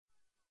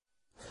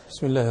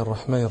بسم الله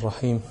الرحمن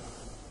الرحيم.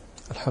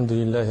 الحمد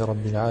لله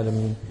رب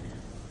العالمين،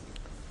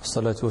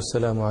 والصلاة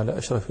والسلام على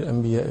أشرف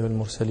الأنبياء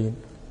والمرسلين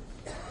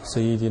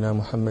سيدنا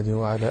محمد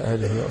وعلى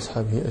آله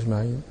وأصحابه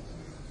أجمعين.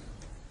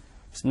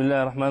 بسم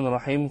الله الرحمن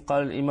الرحيم.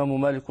 قال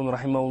الإمام مالك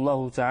رحمه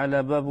الله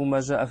تعالى: باب ما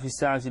جاء في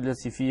الساعة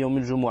التي في يوم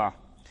الجمعة.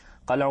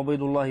 قال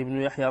عبيد الله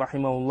بن يحيى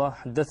رحمه الله: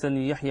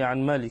 حدثني يحيى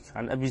عن مالك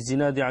عن أبي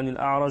الزناد عن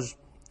الأعرج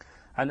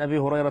عن أبي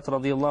هريرة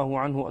رضي الله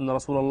عنه أن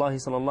رسول الله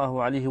صلى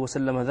الله عليه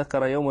وسلم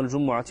ذكر يوم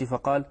الجمعة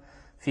فقال: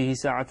 فيه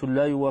ساعة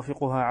لا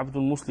يوافقها عبد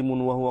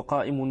مسلم وهو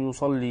قائم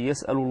يصلي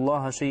يسأل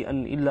الله شيئا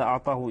إلا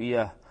أعطاه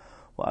إياه.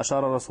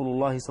 وأشار رسول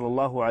الله صلى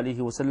الله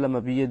عليه وسلم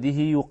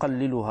بيده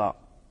يقللها.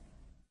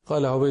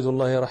 قال عبيد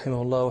الله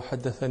رحمه الله: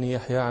 حدثني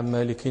يحيى عن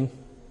مالك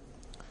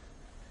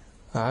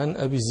عن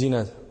أبي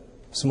الزناد،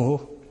 اسمه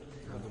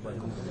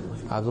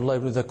عبد الله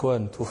بن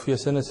ذكوان، توفي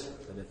سنة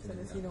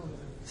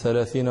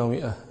 30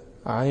 و100.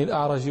 عن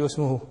الأعرج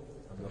واسمه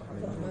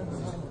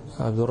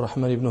عبد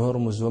الرحمن بن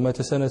هرمز،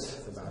 ومات سنة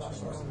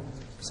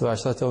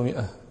 17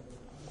 و100.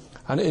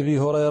 عن أبي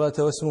هريرة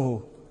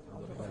واسمه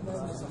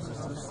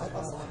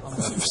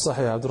في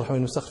الصحيح عبد الرحمن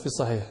بن مسخ في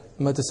الصحيح،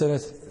 مات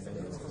سنة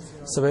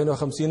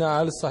 57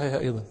 على الصحيح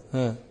أيضا.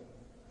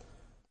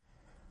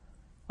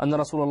 أن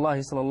رسول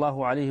الله صلى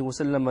الله عليه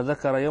وسلم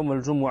ذكر يوم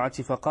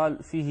الجمعة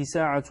فقال: فيه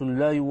ساعة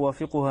لا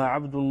يوافقها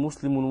عبد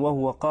مسلم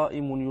وهو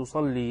قائم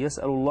يصلي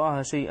يسأل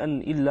الله شيئا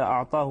إلا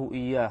أعطاه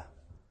إياه.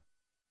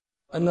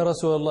 أن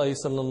رسول الله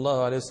صلى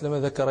الله عليه وسلم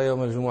ذكر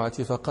يوم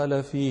الجمعة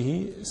فقال: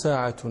 فيه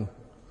ساعة.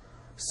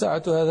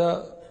 الساعة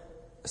هذا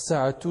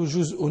الساعة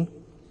جزء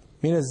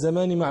من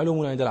الزمان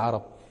معلوم عند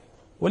العرب،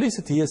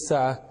 وليست هي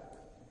الساعة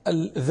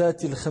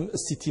ذات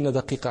 60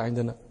 دقيقة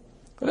عندنا،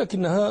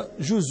 ولكنها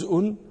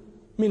جزء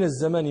من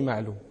الزمان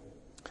معلوم.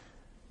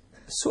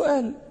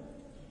 السؤال: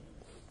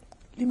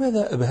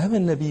 لماذا أبهم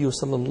النبي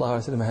صلى الله عليه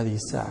وسلم هذه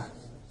الساعة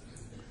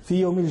في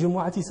يوم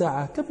الجمعة؟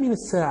 ساعة، كم من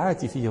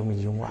الساعات في يوم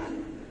الجمعة؟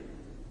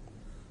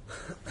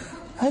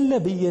 هل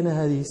بين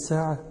هذه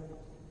الساعة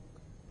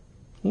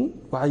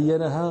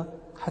وعينها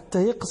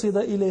حتى يقصد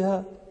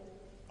إليها؟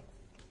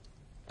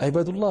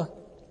 عباد الله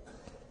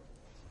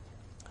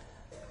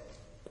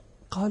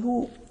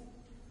قالوا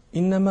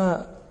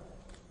إنما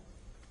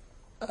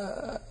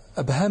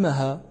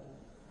أبهمها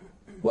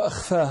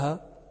وأخفاها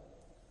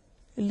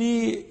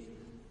ليجتهد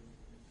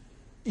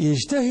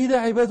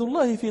عباد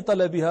الله في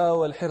طلبها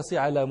والحرص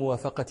على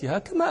موافقتها،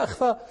 كما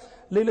أخفى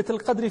ليلة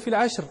القدر في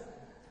العشر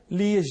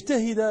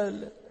ليجتهد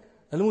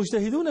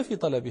المجتهدون في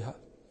طلبها.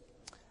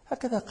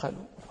 هكذا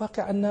قالوا.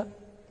 واقع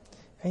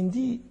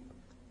عندي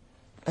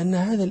أن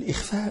هذا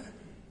الإخفاء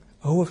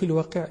هو في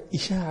الواقع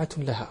إشاعة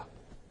لها.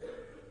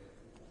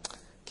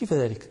 كيف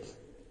ذلك؟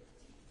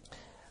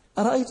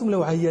 أرأيتم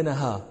لو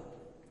عينها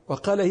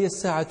وقال هي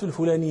الساعة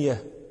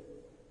الفلانية،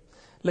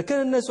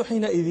 لكان الناس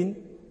حينئذ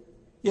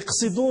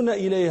يقصدون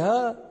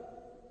إليها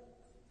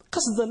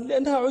قصدا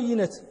لأنها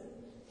عينت.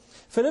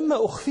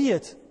 فلما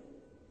أخفيت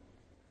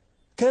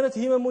كانت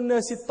همم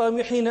الناس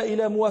الطامحين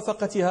إلى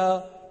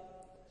موافقتها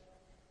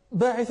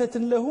باعثة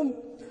لهم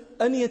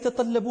أن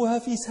يتطلبوها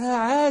في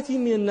ساعات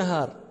من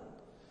النهار،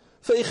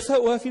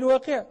 فإخفاؤها في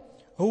الواقع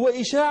هو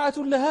إشاعة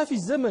لها في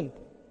الزمن.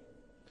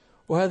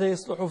 وهذا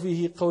يصلح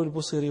فيه قول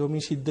البصيري: ومن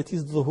شدة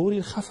الظهور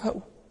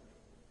الخفاء.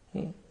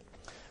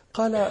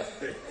 قال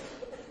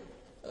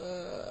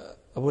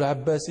أبو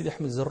العباس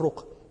أحمد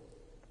الزروق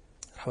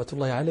رحمة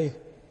الله عليه: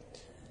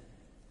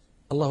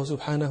 الله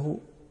سبحانه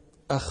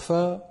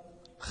أخفى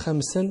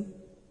 5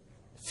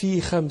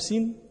 في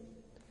 5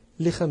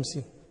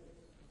 ل5.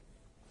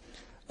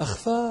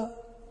 أخفى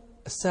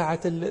ساعة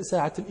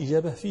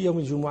الإجابة في يوم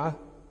الجمعة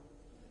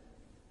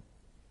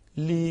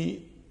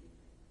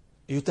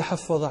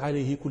ليتحفظ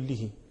عليه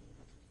كله،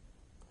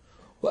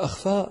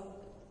 وأخفى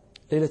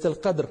ليلة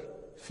القدر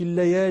في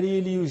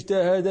الليالي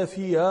ليجتهد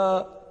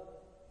فيها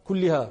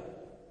كلها،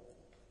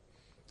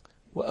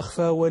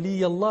 وأخفى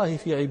ولي الله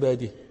في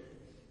عباده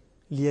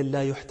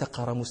لئلا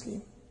يحتقر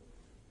مسلم،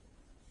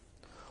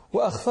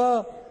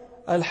 وأخفى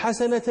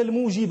الحسنة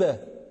الموجبة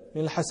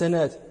من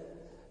الحسنات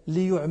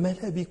ليعمل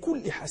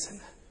بكل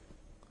حسنة،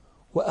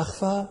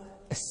 وأخفى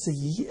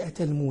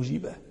السيئة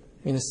الموجبة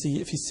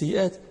في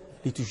السيئات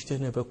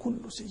لتجتنب كل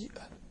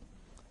سيئة.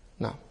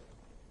 نعم.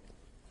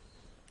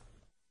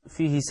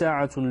 فيه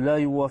ساعة لا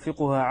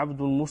يوافقها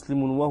عبد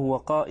مسلم وهو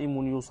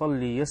قائم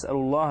يصلي يسأل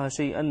الله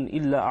شيئا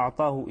إلا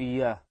أعطاه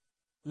إياه.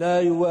 لا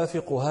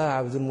يوافقها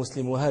عبد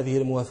مسلم، وهذه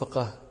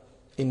الموافقة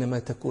إنما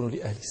تكون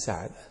لأهل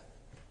السعادة،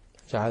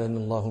 جعلنا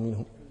الله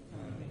منهم.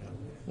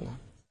 نعم.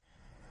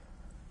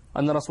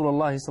 أن رسول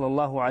الله صلى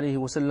الله عليه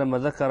وسلم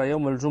ذكر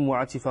يوم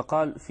الجمعة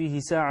فقال: فيه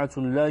ساعة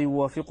لا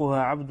يوافقها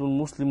عبد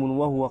مسلم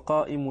وهو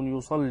قائم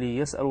يصلي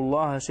يسأل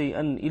الله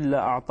شيئا إلا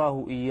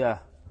أعطاه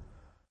إياه.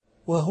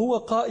 وهو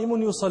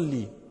قائم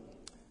يصلي،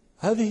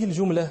 هذه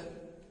الجملة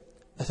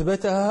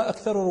أثبتها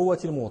أكثر رواة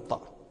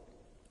الموطأ.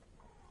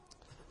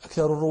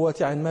 أكثر الرواة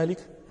عن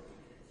مالك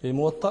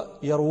للموطأ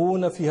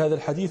يروون في هذا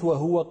الحديث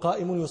وهو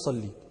قائم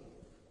يصلي،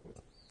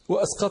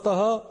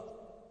 وأسقطها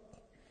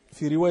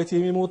في روايته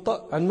من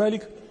الموطأ عن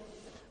مالك،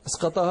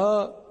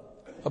 أسقطها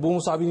أبو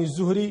مصعب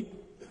الزهري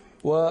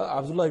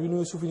وعبد الله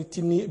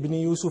بن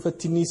يوسف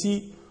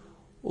التنيسي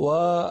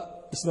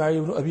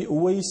وإسماعيل بن أبي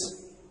أويس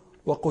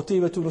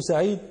وقتيبة بن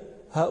سعيد،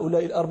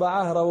 هؤلاء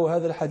الأربعة رووا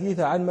هذا الحديث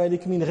عن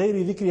مالك من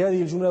غير ذكر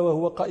هذه الجملة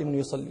وهو قائم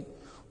يصلي،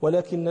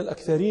 ولكن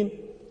الأكثرين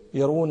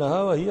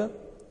يرونها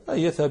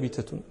وهي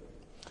ثابتة.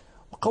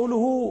 قوله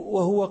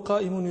وهو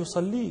قائم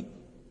يصلي،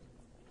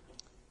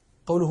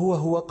 قوله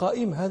وهو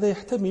قائم هذا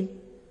يحتمل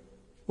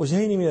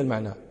وجهين من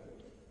المعنى.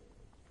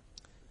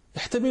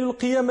 يحتمل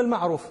القيام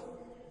المعروف،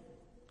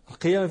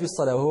 القيام في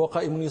الصلاة وهو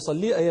قائم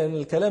يصلي، أي أن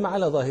الكلام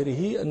على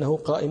ظاهره أنه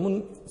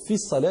قائم في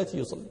الصلاة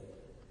يصلي.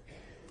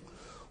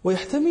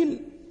 ويحتمل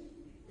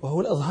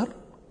وهو الأظهر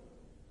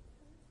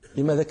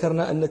لما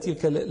ذكرنا أن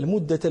تلك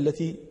المدة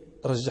التي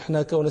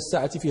رجحنا كون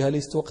الساعة فيها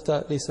ليس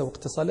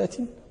وقت صلاة،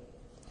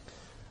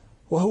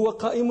 وهو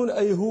قائم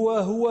أي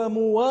هو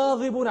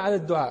مواظب على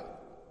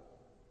الدعاء.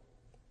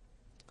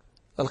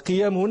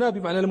 القيام هنا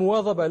بمعنى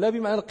المواظبة لا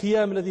بمعنى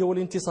القيام الذي هو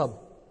الانتصاب.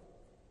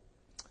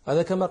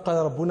 هذا كما قال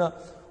ربنا: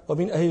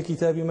 ومن أهل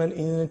الكتاب من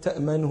إن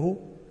تأمنه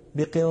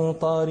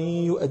بقنطار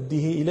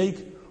يؤديه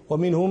إليك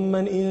ومنهم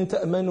من إن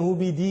تأمنه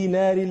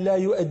بدينار لا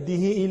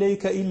يؤديه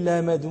إليك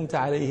إلا ما دمت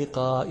عليه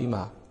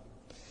قائما.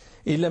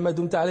 إلا ما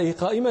دمت عليه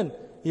قائما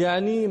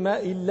يعني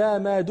إلا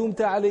ما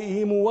دمت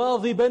عليه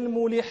مواظبا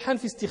ملحا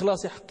في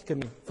استخلاص حقك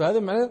منه، فهذا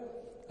معنى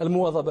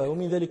المواظبة.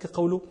 ومن ذلك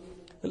قول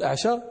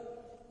الأعشى: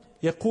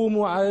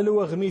 يقوم على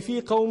الوغم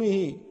في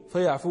قومه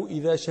فيعفو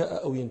إذا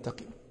شاء أو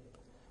ينتقم.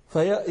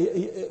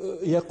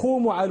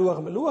 فيقوم على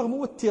الوغم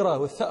هو التراه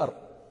والثأر،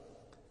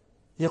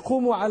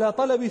 يقوم على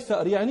طلب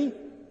الثأر يعني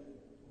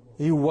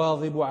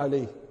يواظب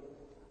عليه،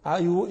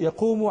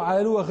 يقوم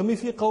على الوغم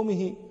في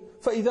قومه،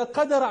 فإذا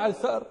قدر على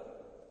الثأر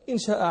إن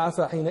شاء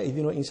عفا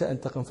حينئذ وإن شاء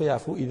انتقم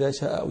فيعفو إذا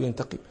شاء أو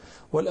ينتقم.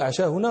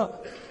 والأعشى هنا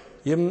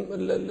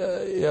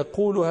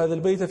يقول هذا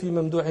البيت في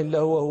ممدوح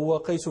له وهو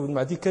قيس بن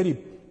معدي كريب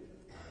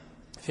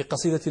في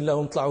قصيدة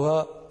له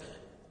نطلعها: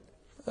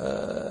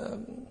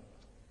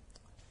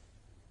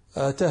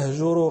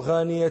 تهجر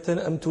غانية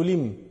أم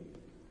تلم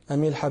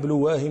أم الحبل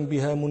واهم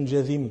بها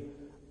منجذم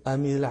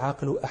أم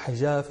العقل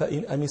أحجى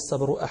أم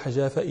الصبر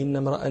أحجى فإن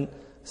امرأ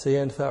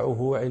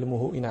سينفعه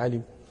علمه إن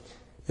علم.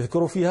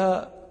 يذكر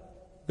فيها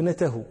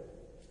ابنته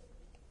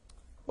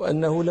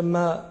وأنه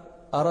لما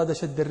أراد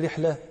شد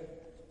الرحلة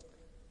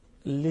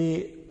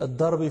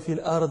للضرب في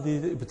الأرض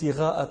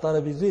ابتغاء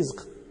طلب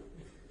الرزق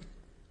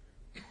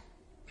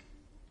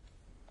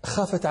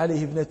خافت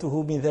عليه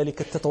ابنته من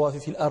ذلك التطواف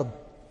في الأرض،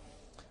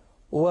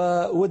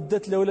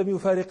 وودت لو لم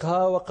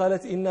يفارقها،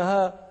 وقالت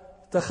إنها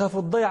تخاف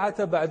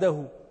الضيعة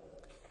بعده،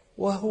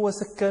 وهو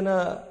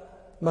سكن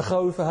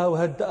مخاوفها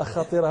وهدأ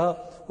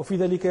خاطرها. وفي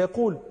ذلك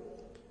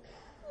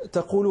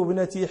تقول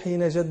ابنتي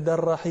حين جد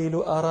الرحيل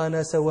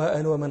أرانا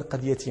سواء ومن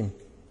قد يتم.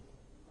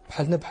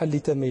 بحالنا بحال اللي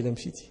تميل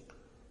مشيتي.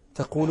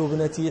 تقول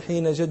ابنتي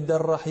حين جد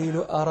الرحيل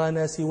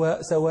أرانا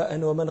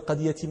سواء ومن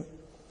قد يتم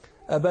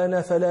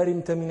أبانا فلا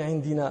رمت من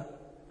عندنا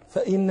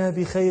فإنا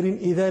بخير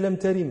إذا لم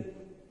ترم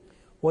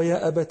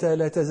ويا أبتا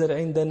لا تزل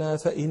عندنا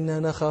فإنا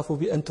نخاف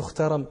بأن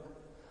تخترم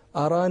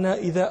أرانا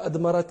إذا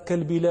أدمرتك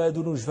البلاد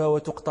نجفى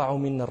وتقطع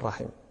منا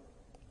الرحم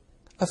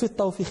أفي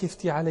الطوف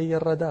خفت علي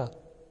الردى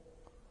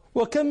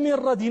وكم من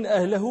رد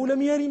أهله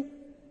لم يرم.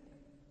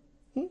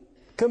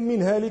 كم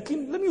من هالك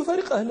لم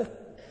يفارق أهله.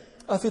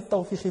 أفي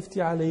الطوف خفت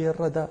علي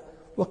الردى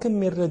وكم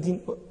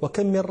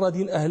من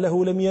رد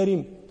أهله لم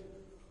يرم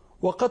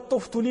وقد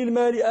طفت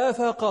للمال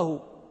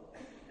آفاقه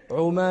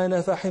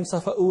عمان فحمص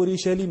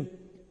فأورشلم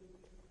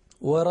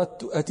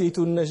وردت أتيت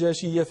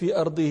النجاشي في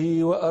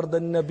أرضه وأرض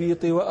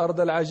النبيط وأرض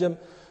العجم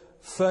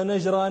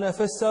فنجران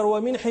فسر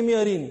ومن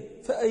حمير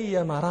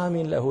فأي مرام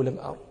له لم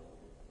أر.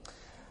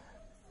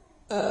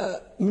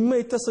 مما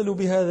يتصل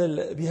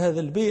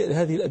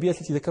هذه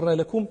الأبيات التي ذكرنا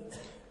لكم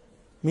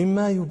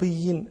مما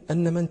يبين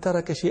أن من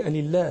ترك شيئا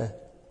لله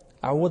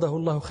عوضه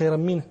الله خيرا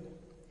منه.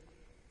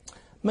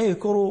 ما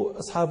يذكر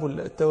أصحاب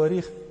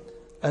التواريخ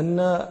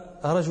أن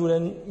رجلا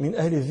من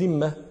أهل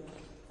الذمة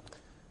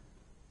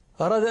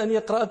أراد أن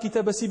يقرأ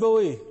كتاب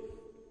سيبويه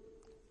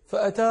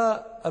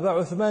فأتى أبا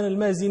عثمان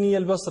المازني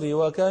البصري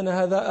وكان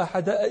هذا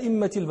أحد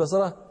أئمة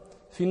البصرة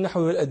في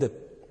النحو والأدب،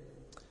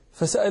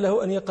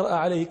 فسأله أن يقرأ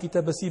عليه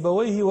كتاب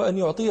سيبويه وأن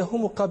يعطيه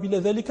مقابل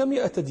ذلك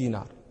 100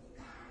 دينار،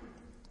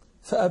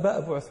 فأبى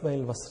أبو عثمان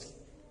البصري.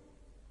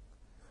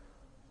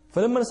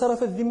 فلما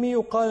انصرف الذمي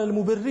قال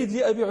المبرد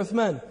لأبي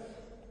عثمان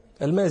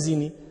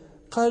المازني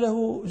قال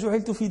له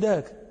جعلت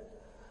فداك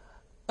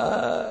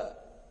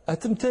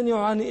أتمتنع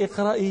عن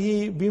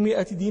إقرائه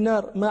 100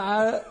 دينار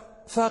مع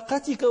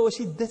فاقتك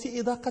وشدة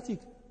إضاقتك؟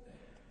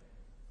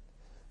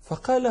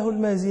 فقال له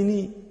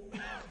المازني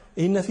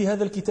إن في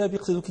هذا الكتاب،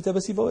 يقصد كتاب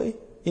سيبويه،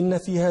 إن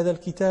في هذا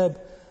الكتاب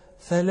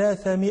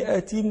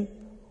 300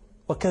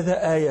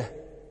 وكذا آية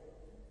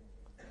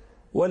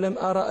ولم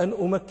أرى أن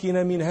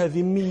أمكن منها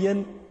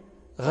ذميا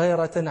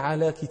غيرة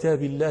على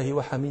كتاب الله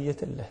وحمية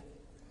له.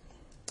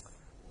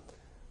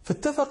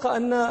 فاتفق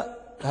أن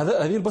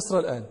هذه البصرة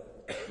الآن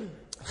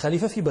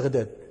الخليفة في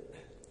بغداد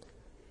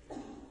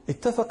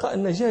اتفق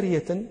أن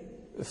جارية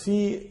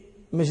في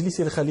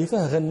مجلس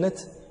الخليفة غنت،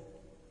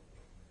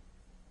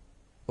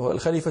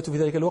 والخليفة في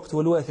ذلك الوقت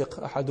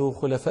والواثق أحد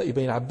خلفاء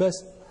بني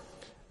العباس،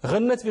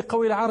 غنت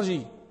بقول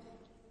العرجي: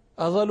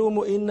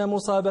 أظلوم إن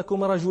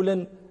مصابكم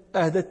رجلا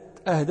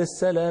أهدى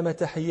السلام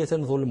تحية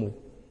ظلم.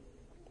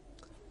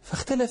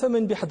 فاختلف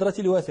من بحضرة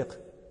الواثق،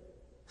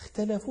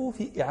 اختلفوا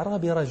في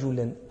إعراب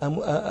رجلا،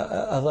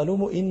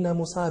 أظلوم إن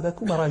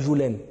مصابكم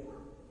رجلا،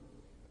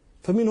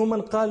 فمنهم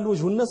من قال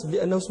الوجه النصب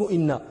لأنه اسم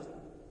إن،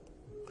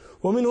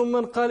 ومنهم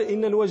من قال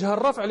إن الوجه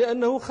الرفع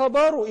لأنه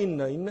خبر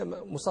إن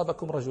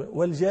مصابكم رجلا.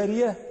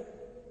 والجارية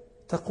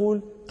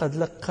تقول: قد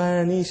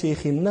لقاني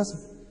شيخ النصب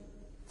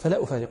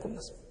فلا أفارق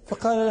النصب.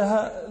 فقال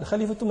لها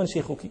الخليفة: من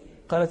شيخك؟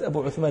 قالت: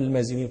 أبو عثمان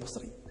المازني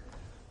البصري.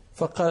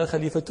 فقال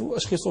الخليفة: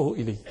 أشخصه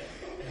إلي.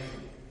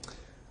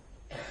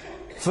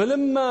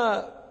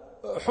 فلما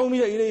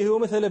حمل إليه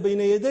ومثل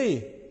بين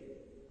يديه،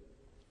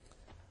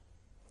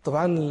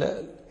 طبعا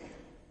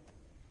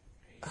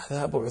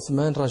هذا أبو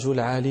عثمان رجل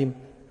عالم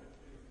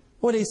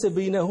وليس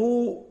بينه،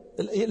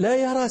 لا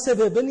يرى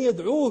سببا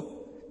يدعوه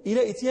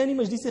إلى إتيان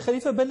مجلس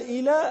الخليفة، بل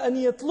إلى أن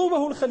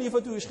يطلبه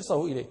الخليفة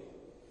ويشخصه إليه،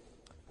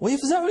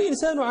 ويفزع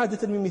الإنسان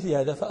عادة من مثل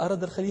هذا.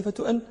 فأراد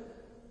الخليفة أن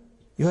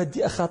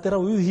يهدئ خاطره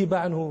ويذهب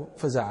عنه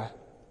فزعه،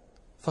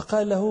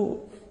 فقال له: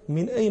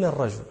 من أين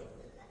الرجل؟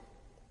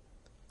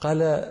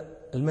 قال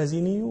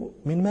المازني: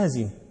 من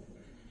مازن.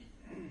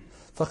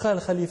 فقال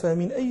الخليفة: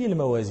 من أي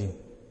الموازين؟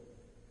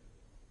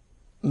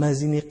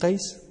 مازن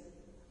قيس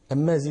أم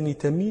مازن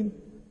تميم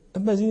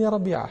أم مازن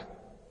ربيعة؟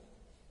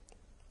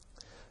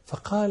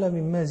 فقال: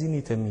 من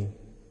مازن تميم.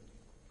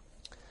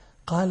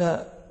 قال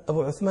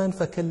أبو عثمان: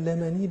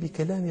 فكلمني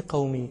بكلام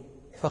قومي،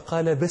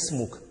 فقال: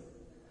 باسمك.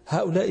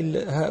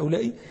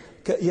 هؤلاء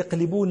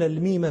يقلبون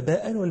الميم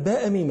باء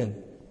والباء ميما،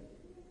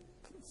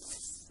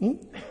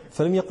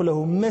 فلم يقل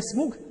له ما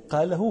اسمك،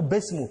 قال له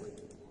باسمك.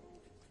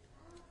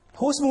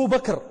 هو اسمه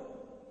بكر،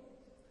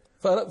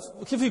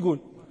 كيف يقول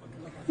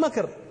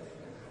مكر؟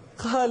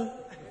 قال: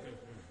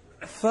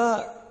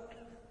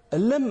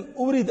 فلم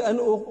أريد أن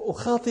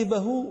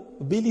أخاطبه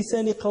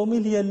بلسان قومي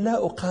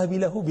لئلا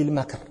أقابله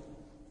بالمكر،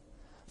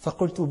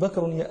 فقلت: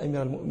 بكر يا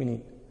أمير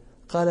المؤمنين.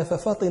 قال: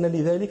 ففطن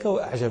لذلك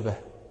وأعجبه.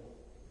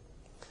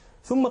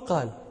 ثم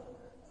قال: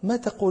 ما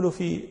تقول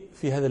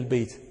في هذا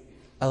البيت: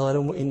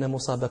 أظلم إن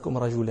مصابكم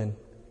رجلا؟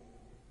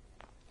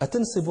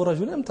 أتنصب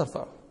رجلا أم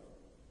ترفعه؟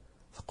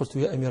 فقلت: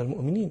 يا أمير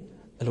المؤمنين،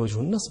 الوجه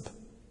النصب.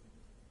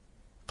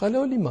 قال: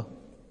 ولما؟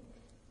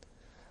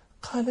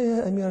 قال: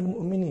 يا أمير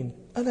المؤمنين،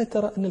 ألا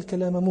ترى أن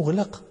الكلام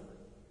مغلق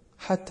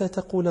حتى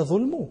تقول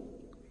ظلم؟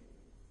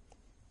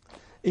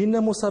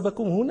 إن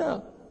مصابكم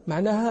هنا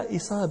معناها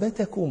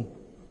إصابتكم،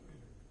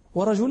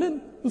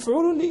 ورجلا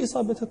مفعول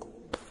لإصابتكم،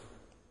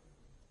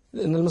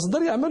 لأن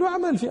المصدر يعمل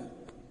عمل الفعل.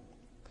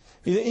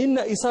 إذا إن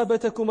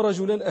إصابتكم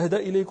رجلا أهدى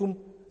إليكم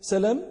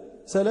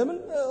سلاما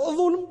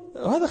ظلم،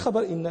 هذا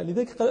خبر إن.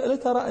 لذلك قال: ألا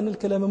ترى أن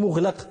الكلام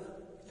مغلق،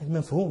 ما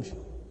مفهومش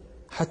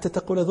حتى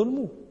تقول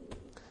ظلم؟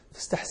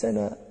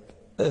 فاستحسن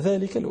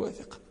ذلك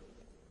الواثق،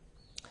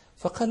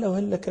 فقال له: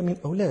 هل لك من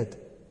أولاد؟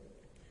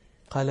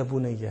 قال: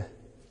 بنيه.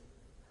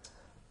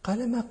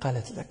 قال: ما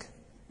قالت لك؟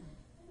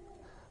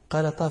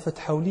 قال: طافت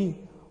حولي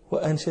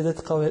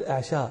وأنشدت قول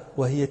الأعشى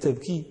وهي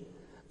تبكي: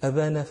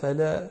 أبانا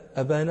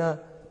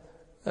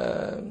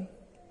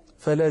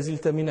فلا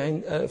زلت من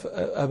عند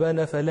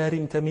أبانا فلا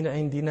رمت من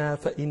عندنا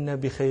فإن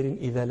بخير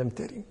إذا لم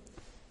ترم.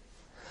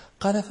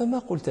 قال: فما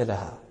قلت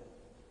لها؟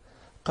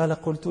 قال: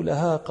 قلت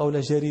لها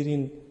قول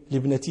جرير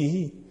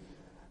لابنته: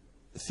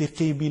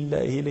 ثقي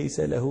بالله ليس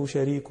له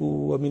شريك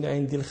ومن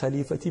عند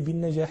الخليفة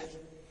بالنجاح.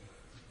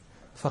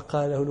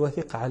 فقال له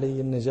الواثق: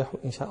 علي النجاح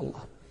إن شاء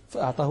الله.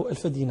 فأعطاه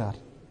 1000 دينار.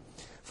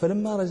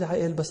 فلما رجع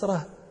إلى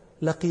البصرة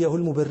لقيه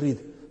المبرد،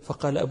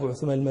 فقال أبو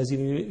عثمان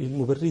المازني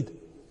للمبرد: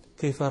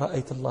 كيف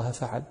رأيت الله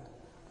فعل؟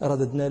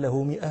 رددنا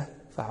له 100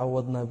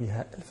 فعوضنا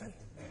بها 1000.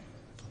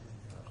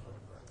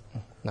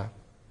 نعم.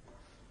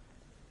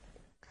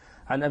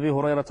 عن أبي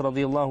هريرة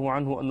رضي الله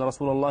عنه أن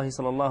رسول الله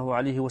صلى الله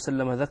عليه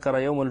وسلم ذكر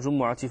يوم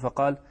الجمعة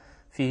فقال: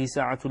 فيه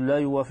ساعة لا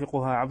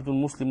يوافقها عبد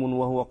مسلم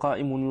وهو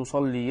قائم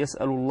يصلي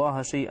يسأل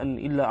الله شيئا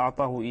إلا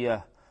أعطاه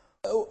إياه.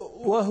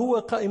 وهو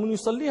قائم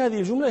يصلي، هذه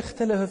الجملة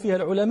اختلف فيها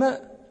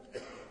العلماء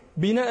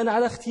بناء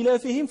على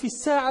اختلافهم في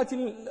الساعة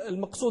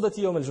المقصودة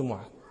يوم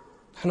الجمعة.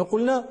 نحن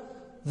قلنا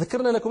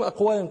ذكرنا لكم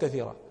أقوالا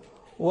كثيرة،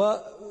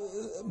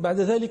 وبعد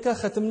ذلك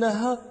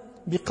ختمناها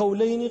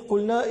بقولين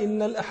قلنا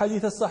إن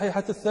الأحاديث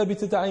الصحيحة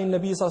الثابتة عن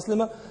النبي صلى الله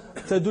عليه وسلم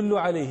تدل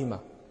عليهما،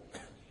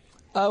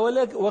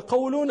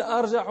 وقول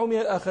أرجح من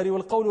الآخر،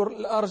 والقول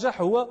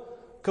الأرجح هو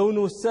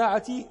كون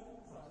الساعة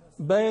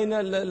بين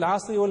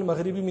العصر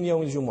والمغرب من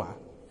يوم الجمعة،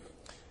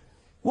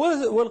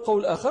 والقول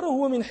الآخر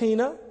هو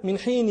من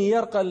حين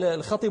يرقى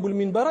الخطيب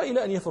المنبر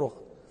إلى أن يفرغ.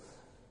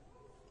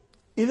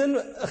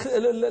 إذن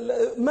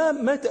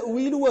ما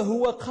تأويل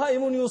وهو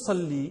قائم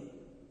يصلي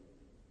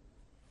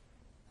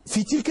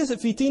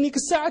في تلك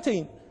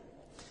الساعتين؟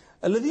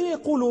 الذين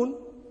يقولون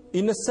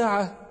إن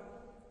الساعة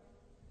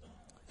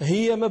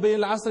هي ما بين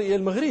العصر إلى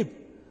المغرب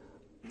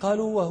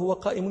قالوا وهو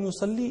قائم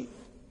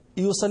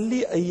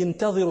يصلي أي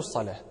ينتظر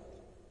الصلاة،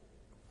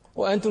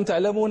 وأنتم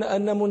تعلمون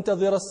أن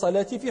منتظر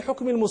الصلاة في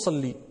حكم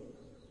المصلي،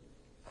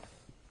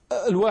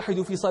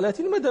 الواحد في صلاة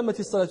ما دامت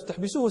الصلاة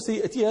تحبسه،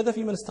 وسيأتي هذا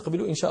فيما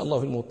نستقبل إن شاء الله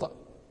في الموطأ.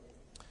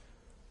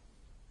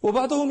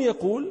 وبعضهم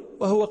يقول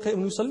وهو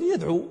قائم يصلي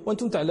يدعو،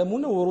 وأنتم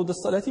تعلمون ورود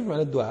الصلاة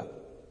بمعنى الدعاء.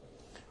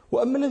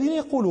 وأما الذين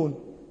يقولون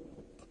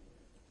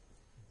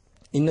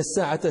إن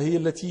الساعة هي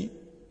التي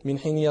من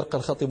حين يرقى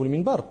الخطيب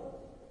المنبر،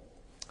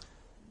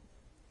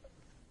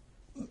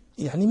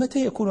 يعني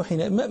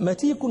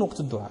متى يكون وقت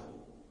الدعاء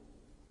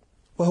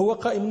وهو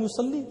قائم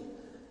يصلي؟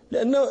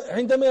 لأنه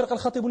عندما يرقى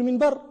الخطيب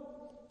المنبر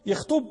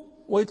يخطب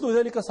ويتلو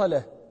ذلك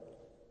صلاة،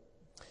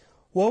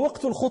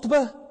 ووقت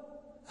الخطبة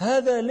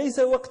هذا ليس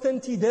وقت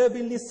انتداب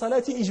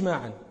للصلاة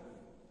إجماعا،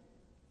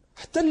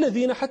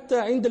 حتى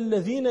عند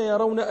الذين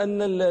يرون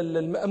أن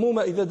المأموم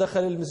إذا دخل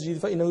المسجد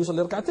فإنه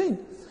يصلي ركعتين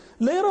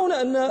لا يرون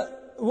أن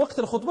وقت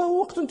الخطبة هو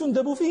وقت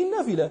تندب فيه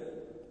النافلة،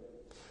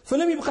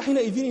 فلم يبقى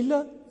حينئذ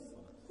إلا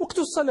وقت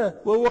الصلاة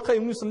وهو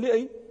قائم يصلي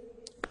أي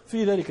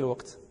في ذلك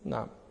الوقت.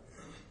 نعم.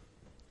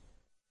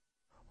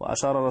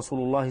 وأشار رسول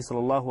الله صلى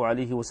الله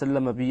عليه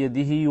وسلم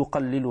بيده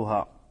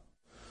يقللها.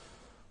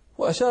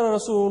 وأشار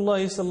رسول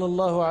الله صلى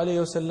الله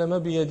عليه وسلم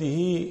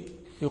بيده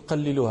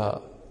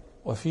يقللها،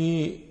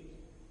 وفي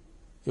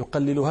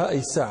يقللها أي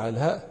الساعة،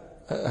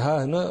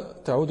 ها هنا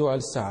تعود على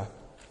الساعة،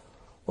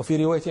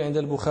 وفي رواية عند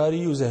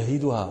البخاري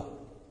يزهدها،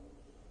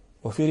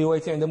 وفي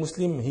رواية عند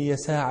مسلم هي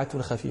ساعة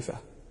خفيفة.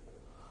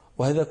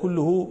 وهذا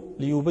كله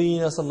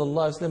ليبين صلى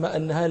الله عليه وسلم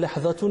أنها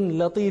لحظة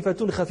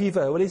لطيفة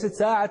خفيفة وليست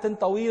ساعة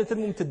طويلة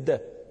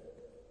ممتدة،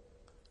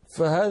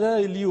 فهذا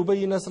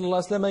ليبين صلى الله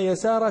عليه وسلم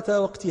يسارة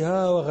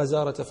وقتها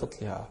وغزارة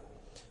فضلها.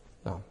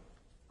 نعم.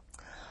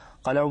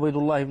 قال عبيد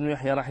الله بن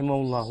يحيى رحمه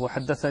الله: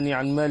 وحدثني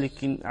عن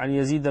مالك عن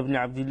يزيد بن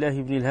عبد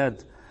الله بن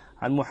الهاد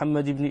عن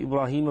محمد بن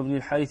إبراهيم بن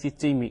الحارث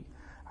التيمي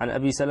عن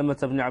أبي سلمة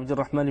بن عبد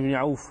الرحمن بن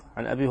عوف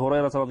عن أبي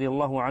هريرة رضي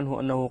الله عنه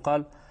أنه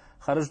قال: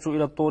 خرجت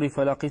إلى الطور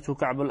فلقيت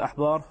كعب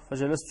الأحبار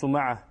فجلست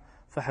معه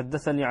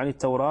فحدثني عن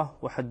التوراة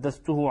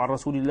وحدثته عن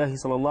رسول الله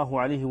صلى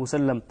الله عليه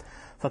وسلم،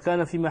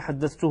 فكان فيما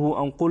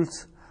حدثته أن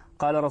قلت: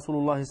 قال رسول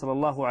الله صلى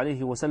الله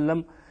عليه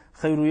وسلم: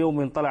 خير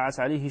يوم طلعت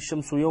عليه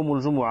الشمس يوم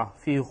الجمعة،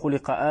 فيه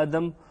خلق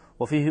آدم،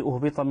 وفيه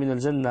أهبط من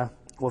الجنة،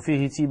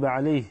 وفيه تيب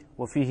عليه،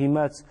 وفيه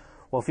مات،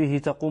 وفيه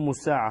تقوم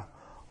الساعة،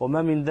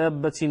 وما من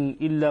دابة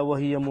إلا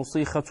وهي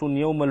مصيخة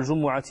يوم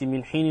الجمعة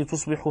من حين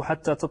تصبح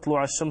حتى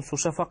تطلع الشمس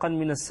شفقا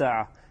من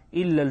الساعة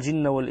إلا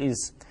الجن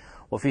والإنس،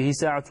 وفيه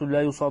ساعة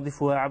لا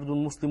يصادفها عبد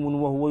مسلم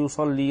وهو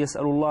يصلي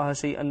يسأل الله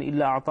شيئا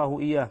إلا أعطاه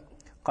إياه.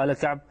 قال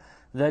كعب: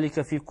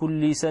 ذلك في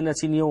كل سنة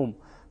يوم.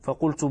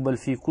 فقلت: بل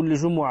في كل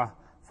جمعة.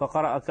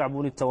 فقرأ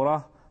كعب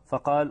التوراة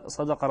فقال: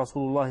 صدق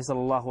رسول الله صلى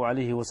الله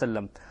عليه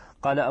وسلم.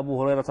 قال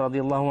أبو هريرة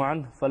رضي الله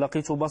عنه: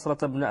 فلقيت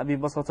بصرة بن أبي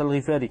بصرة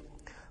الغفاري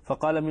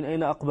فقال: من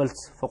أين أقبلت؟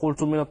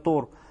 فقلت: من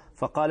الطور.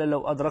 فقال: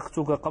 لو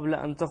أدركتك قبل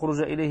أن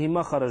تخرج إليه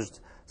ما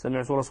خرجت.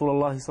 سمعت رسول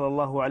الله صلى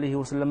الله عليه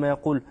وسلم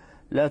يقول: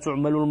 لا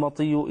تعمل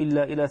المطي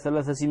إلا إلى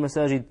 3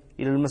 مساجد،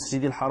 إلى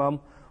المسجد الحرام،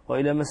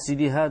 وإلى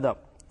مسجد هذا،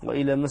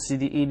 وإلى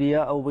مسجد إيليا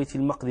أو بيت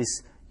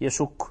المقدس.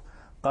 يشك.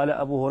 قال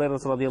أبو هريرة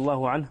رضي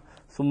الله عنه: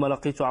 ثم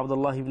لقيت عبد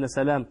الله بن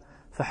سلام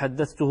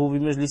فحدثته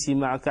بمجلسي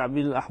مع كعب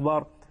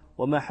الأحبار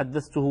وما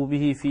حدثته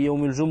به في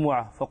يوم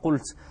الجمعة،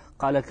 فقلت: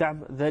 قال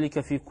كعب: ذلك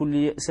في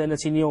كل سنة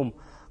يوم.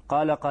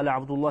 قال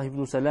عبد الله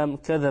بن سلام: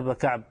 كذب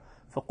كعب.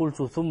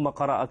 فقلت: ثم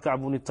قرأ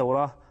كعب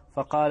التوراة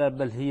فقال: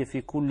 بل هي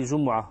في كل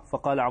جمعة.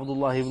 فقال عبد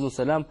الله بن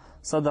سلام: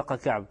 صدق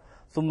كعب.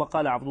 ثم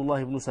قال عبد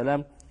الله بن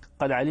سلام: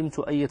 قد علمت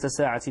أية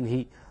ساعة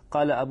هي.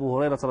 قال أبو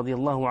هريرة رضي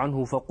الله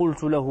عنه: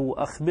 فقلت له: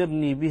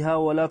 أخبرني بها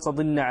ولا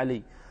تضن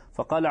علي.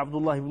 فقال عبد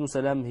الله بن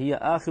سلام: هي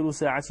آخر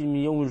ساعة من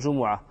يوم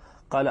الجمعة.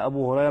 قال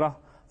أبو هريرة: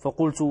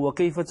 فقلت: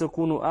 وكيف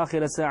تكون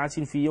آخر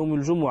ساعة في يوم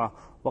الجمعة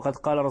وقد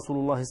قال رسول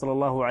الله صلى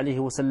الله عليه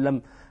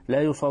وسلم: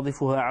 لا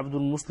يصادفها عبد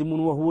مسلم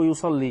وهو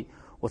يصلي،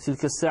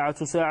 وتلك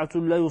الساعة ساعة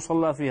لا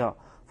يصلى فيها.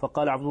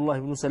 فقال عبد الله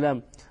بن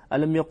سلام: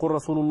 ألم يقل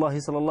رسول الله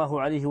صلى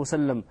الله عليه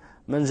وسلم: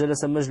 من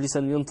جلس مجلسا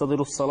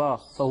ينتظر الصلاة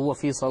فهو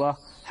في صلاة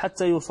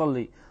حتى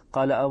يصلي؟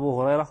 قال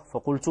أبو هريرة: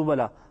 فقلت: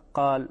 بلى.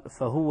 قال: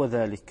 فهو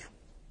ذلك.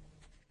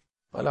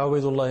 قال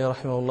عبيد الله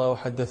رحمه الله: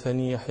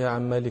 وحدثني يحيى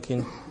عن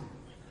مالك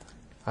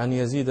عن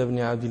يزيد بن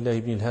عبد الله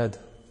بن الهاد،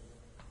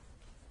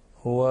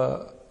 هو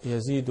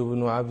يزيد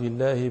بن عبد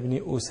الله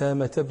بن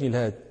أسامة بن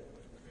الهاد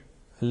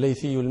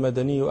الليثي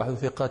المدني وأحد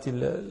ثقات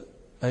أهل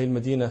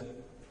المدينة،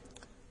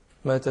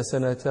 مات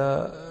سنة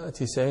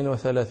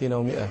 39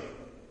 و100.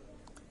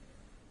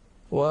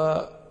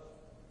 وقد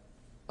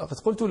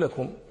قلت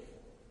لكم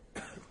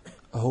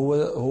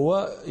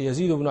هو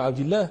يزيد بن عبد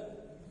الله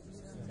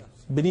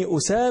بن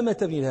أسامة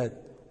بن الهاد،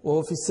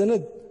 وهو في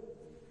السند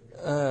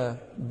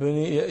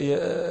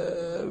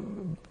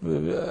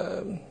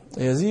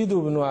يزيد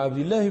بن عبد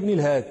الله بن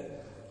الهاد،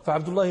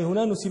 فعبد الله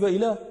هنا نسب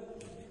إلى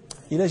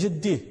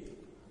جده،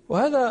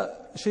 وهذا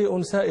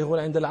شيء سائغ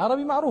عند العرب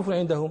معروف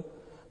عندهم.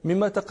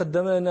 مما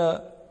تقدم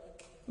لنا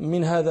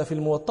من هذا في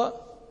الموطأ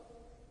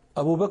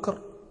أبو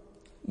بكر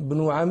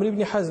بن عمرو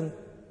بن حزم،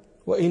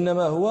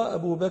 وإنما هو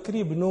أبو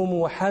بكر بن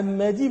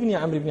محمد بن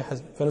عمرو بن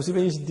حزم، فنسب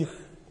إلى جده.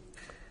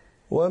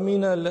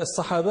 ومن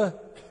الصحابة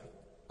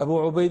أبو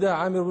عبيدة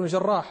عامر بن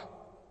جراح،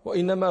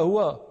 وإنما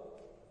هو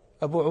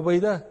أبو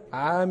عبيدة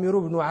عامر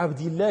بن عبد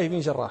الله بن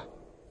جراح.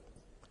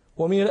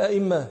 ومن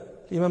الأئمة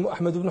الإمام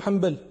أحمد بن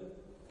حنبل،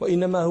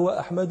 وإنما هو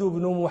أحمد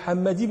بن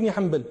محمد بن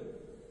حنبل.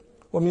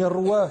 ومن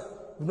الرواه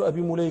ابن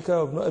أبي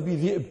مليكة وابن أبي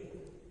ذئب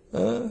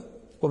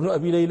وابن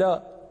أبي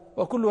ليلى،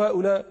 وكل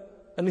هؤلاء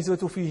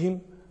النسبة فيهم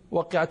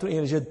واقعة إلى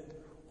الجد.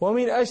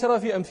 ومن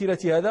أشرف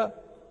أمثلة هذا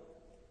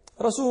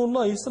رسول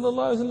الله صلى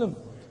الله عليه وسلم،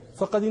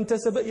 فقد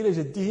انتسب إلى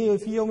جده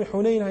في يوم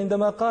حنين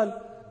عندما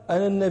قال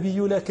أنا النبي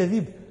لا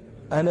كذب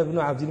أنا ابن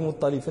عبد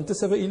المطلب،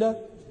 فانتسب إلى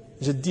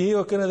جده.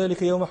 وكان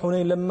ذلك يوم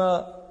حنين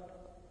لما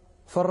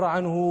فر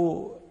عنه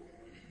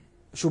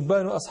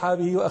شبان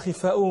أصحابه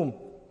وأخفاؤهم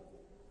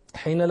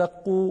حين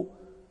لقوا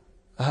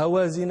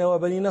هوازن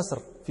وبني نصر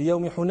في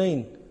يوم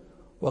حنين،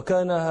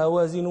 وكان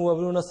هوازن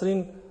وبني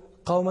نصر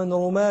قوما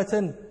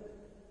رماة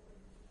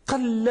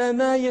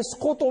قلما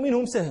يسقط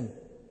منهم سهم،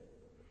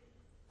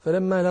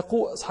 فلما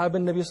لقوا أصحاب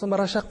النبي صلى الله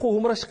عليه وسلم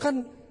رشقوهم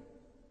رشقا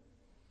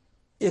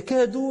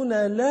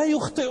يكادون لا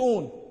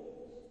يخطئون،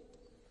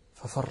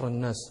 ففر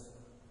الناس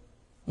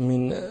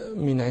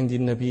من عند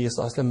النبي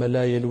صلى الله عليه وسلم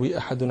لا يلوي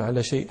أحد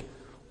على شيء،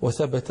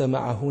 وثبت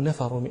معه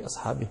نفر من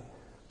أصحابه.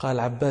 قال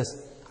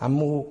عباس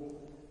عمه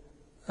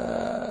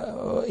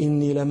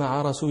إني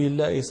لمع رسول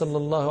الله صلى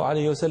الله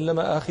عليه وسلم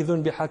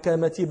آخذ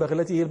بحكامة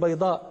بغلته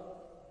البيضاء،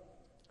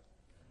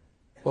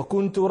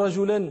 وكنت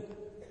رجلا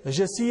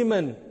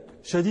جسيما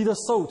شديد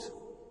الصوت،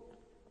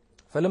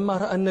 فلما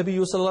رأى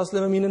النبي صلى الله عليه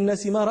وسلم من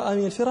الناس ما رأى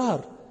من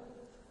الفرار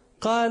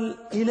قال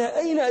إلى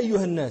أين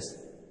أيها الناس؟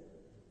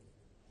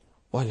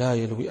 ولا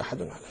يلوي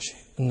أحد على شيء،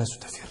 الناس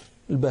تفر،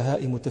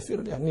 البهائم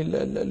تفر، يعني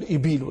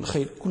الإبل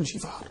والخيل كل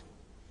شيء فار.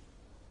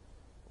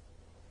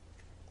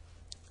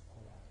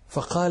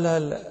 فقال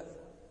النبي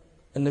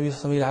صلى الله عليه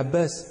وسلم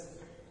للعباس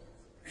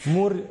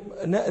مر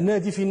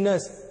نادي في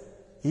الناس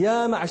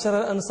يا معشر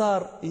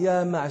الأنصار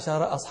يا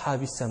معشر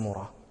أصحاب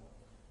السمرة،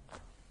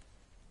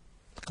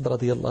 لقد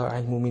رضي الله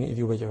عن المؤمنين إذ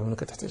يبايعونك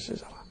تحت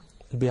الشجرة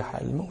البيعة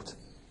على الموت.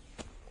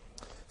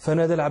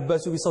 فنادى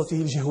العباس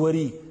بصوته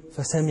الجهوري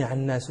فسمع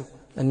الناس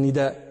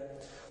النداء،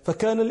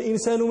 فكان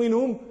الإنسان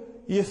منهم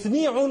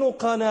يثني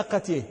عنق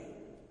ناقته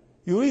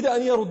يريد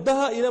أن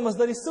يردها إلى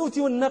مصدر الصوت،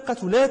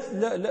 والناقة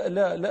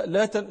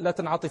لا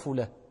تنعطف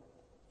له،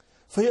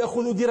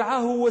 فيأخذ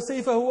درعه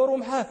وسيفه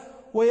ورمحه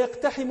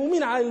ويقتحم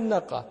من على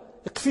الناقة،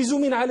 يقفز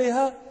من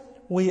عليها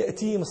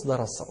ويأتي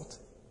مصدر الصوت،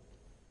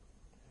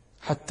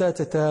 حتى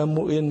تتام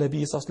إلى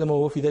النبي صلى الله عليه وسلم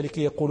وهو في ذلك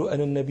يقول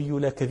أنا النبي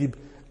لا كذب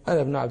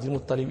أنا ابن عبد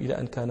المطلب، إلى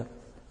أن كان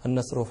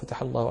النصر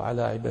وفتح الله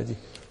على عباده.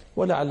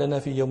 ولعلنا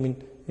في يوم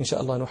إن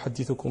شاء الله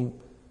نحدثكم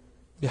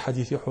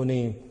بحديث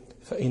حنين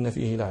فإن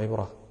فيه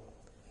لعبرة.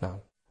 نعم.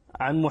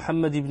 عن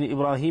محمد بن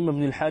إبراهيم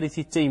بن الحارث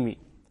التيمي.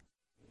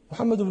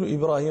 محمد بن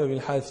إبراهيم بن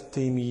الحارث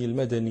التيمي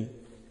المدني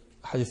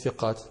أحد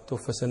الثقات،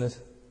 توفى سنة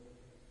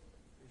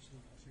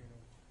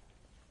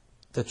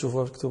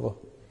تتشوفها مكتوبة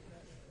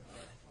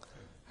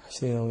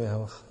 20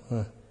 و100.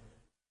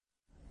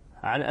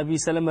 عن أبي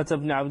سلمة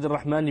بن عبد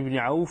الرحمن بن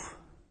عوف.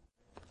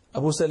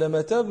 أبو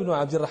سلمة بن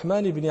عبد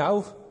الرحمن بن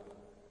عوف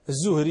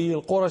الزهري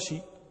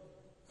القرشي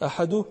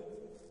أحد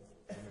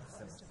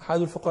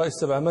الفقهاء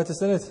السبعة، مات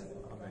سنة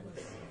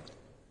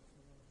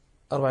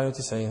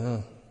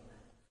 94.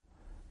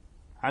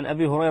 عن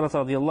أبي هريرة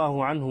رضي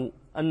الله عنه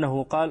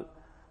أنه قال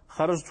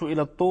خرجت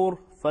إلى الطور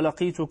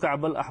فلقيت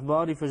كعب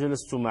الأحبار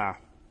فجلست معه.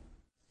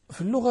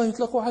 في اللغة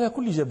يطلق على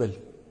كل جبل،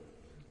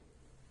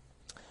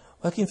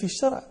 ولكن في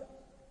الشرع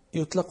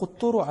يطلق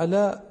الطور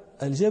على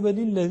الجبل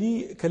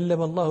الذي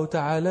كلم الله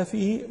تعالى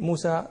فيه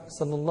موسى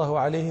صلى الله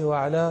عليه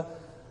وعلى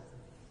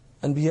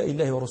أنبياء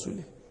الله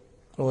ورسوله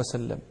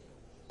وسلم،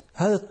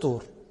 هذا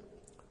الطور.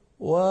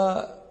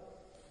 ومما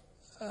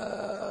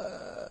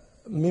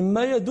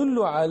يدل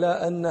على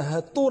أن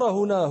الطور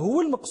هنا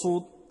هو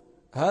المقصود،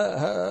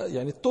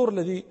 يعني الطور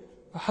الذي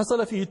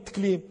حصل فيه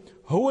التكليم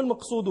هو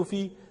المقصود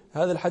في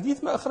هذا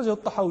الحديث، ما أخرجه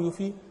الطحاوي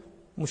في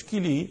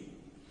مشكله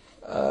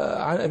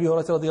عن أبي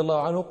هريرة رضي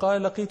الله عنه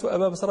قال لقيت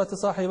أبا بصرة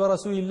صاحب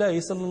رسول الله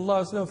صلى الله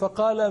عليه وسلم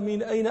فقال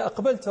من أين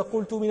أقبلت؟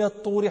 فقلت من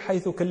الطور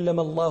حيث كلم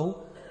الله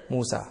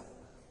موسى.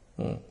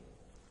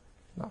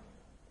 نعم.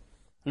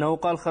 أنه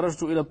قال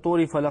خرجت إلى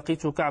الطور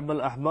فلقيت كعب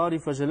الأحبار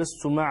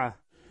فجلست معه.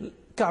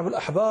 كعب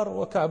الأحبار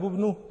وكعب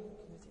بن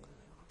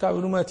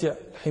ماتع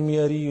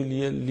الحمياري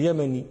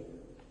اليمني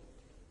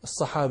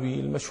الصحابي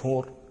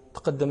المشهور،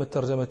 تقدمت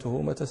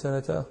ترجمته متى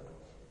سنة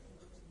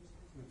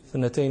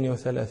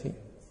 32.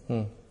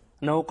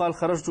 أنه قال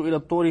خرجت إلى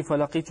الطور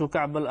فلقيت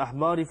كعب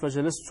الأحبار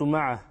فجلست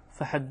معه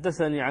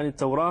فحدثني عن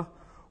التوراة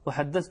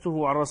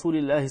وحدثته عن رسول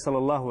الله صلى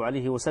الله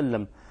عليه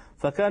وسلم،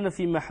 فكان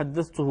فيما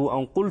حدثته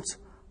أن قلت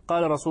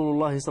قال رسول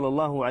الله صلى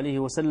الله عليه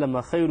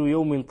وسلم خير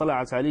يوم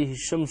طلعت عليه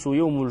الشمس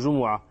يوم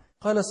الجمعة.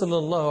 قال صلى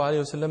الله عليه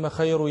وسلم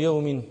خير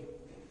يوم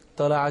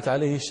طلعت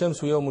عليه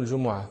الشمس يوم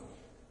الجمعة.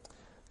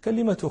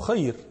 كلمة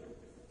خير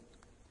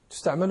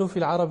تستعمل في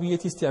العربية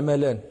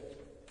استعمالان،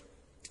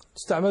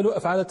 تستعمل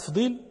أفعال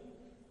تفضيل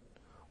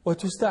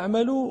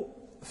وتستعمل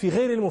في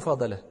غير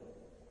المفاضلة.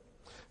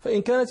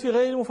 فإن كانت في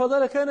غير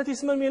المفاضلة كانت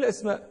اسما من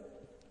الأسماء.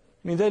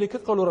 من ذلك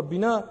قول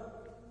ربنا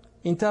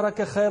إن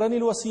ترك خيرا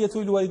الوصية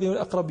للوالدين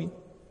والأقربين،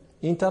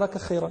 إن ترك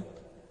خيرا.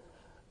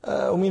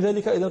 ومن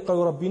ذلك أيضا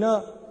قول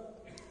ربنا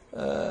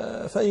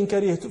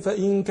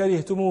فإن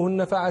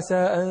كرهتموهن فعسى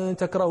أن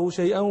تكرهوا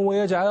شيئا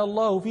ويجعل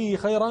الله فيه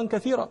خيرا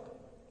كثيرا.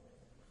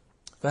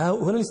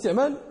 فهنا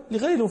الاستعمال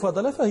لغير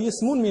المفاضلة فهي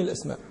اسم من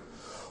الأسماء.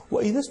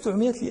 وإذا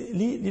استعملت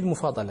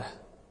للمفاضلة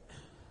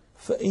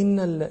فإن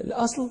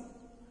الأصل،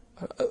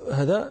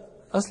 هذا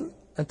أصل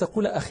أن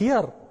تقول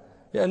أخيار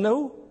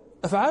لأنه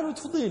أفعال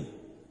تفضيل.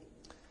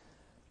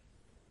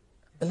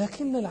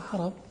 لكن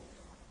العرب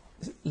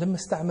لما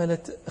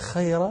استعملت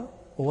خير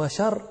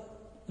وشر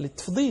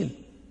للتفضيل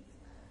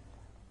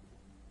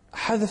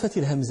حذفت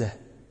الهمزة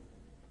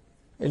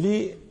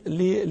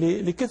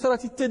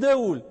لكثرة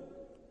التداول،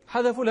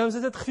 حذفوا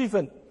الهمزة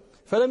تخفيفا،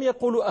 فلم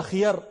يقولوا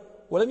أخير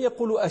ولم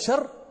يقولوا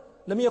أشر،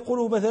 لم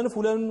يقولوا مثلا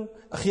فلان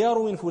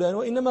أخيار من فلان،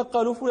 وإنما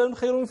قالوا فلان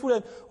خير من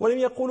فلان، ولم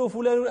يقولوا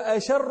فلان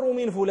أشر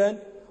من فلان،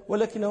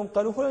 ولكنهم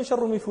قالوا فلان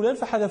شر من فلان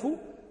فحذفوا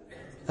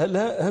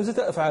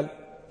همزة أفعال.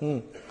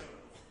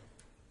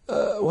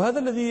 وهذا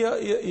الذي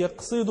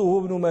يقصده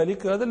ابن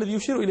مالك، هذا الذي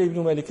يشير إليه ابن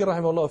مالك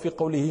رحمه الله في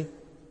قوله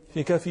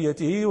في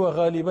كافيته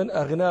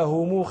وغالبا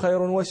أغناهم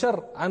خير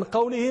وشر عن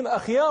قولهم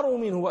أخيار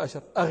منه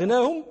وأشر،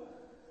 أغناهم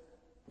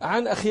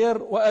عن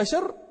أخيار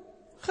وأشر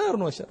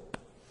خير وشر.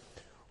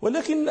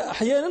 ولكن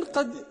أحيانا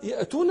قد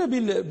يأتون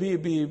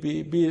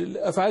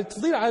بالأفعال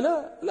التفضيل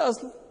على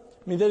الأصل.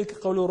 من ذلك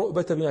قول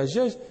رؤبة بن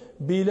عجاج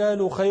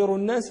بلال خير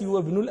الناس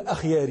وابن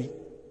الأخيار.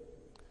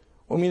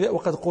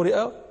 وقد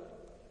قرئ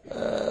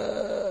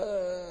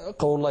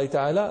قول الله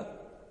تعالى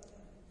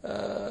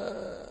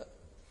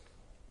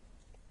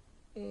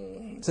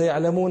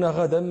سيعلمون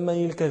غدا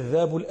من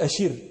الكذاب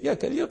الأشر،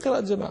 يا قراءة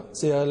جماعة،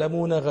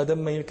 سيعلمون غدا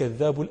من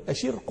الكذاب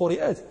الأشر،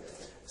 قرئت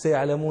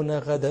سيعلمون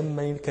غدا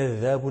من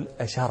الكذاب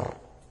الأشر،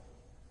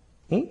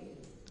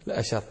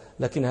 الأشر،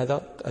 لكن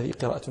هذه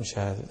قراءة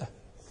شاذة.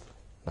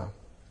 نعم.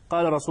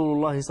 قال رسول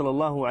الله صلى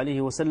الله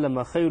عليه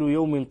وسلم خير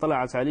يوم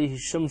طلعت عليه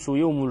الشمس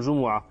يوم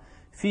الجمعة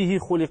فيه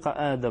خلق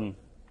آدم.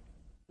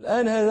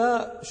 الآن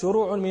هذا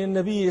شروع من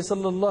النبي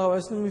صلى الله عليه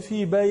وسلم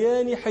في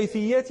بيان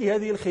حيثيات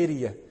هذه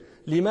الخيرية.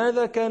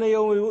 لماذا كان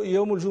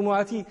يوم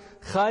الجمعة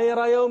خير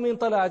يوم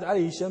طلعت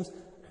عليه الشمس؟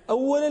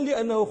 أولا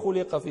لأنه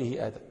خلق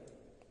فيه آدم،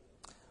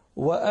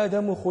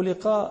 وآدم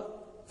خلق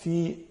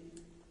في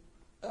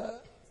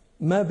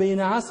ما بين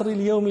عصر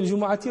اليوم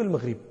الجمعة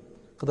والمغرب.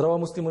 قد روى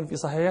مسلم في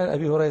صحيح عن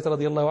أبي هريرة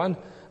رضي الله عنه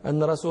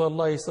أن رسول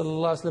الله صلى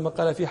الله عليه وسلم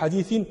قال في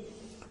حديث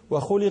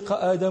وخلق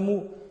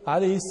آدم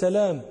عليه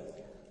السلام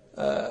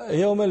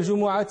يوم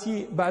الجمعة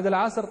بعد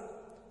العصر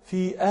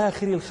في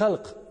آخر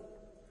الخلق،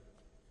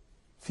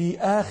 في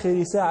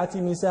آخر ساعة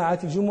من ساعة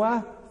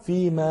الجمعة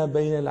فيما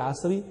بين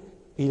العصر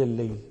إلى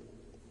الليل.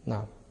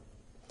 نعم.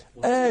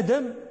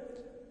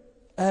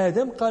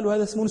 آدم قالوا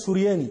هذا اسم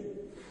سرياني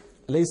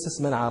ليس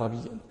اسما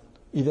عربيا،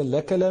 إذن لا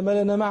كلام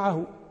لنا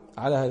معه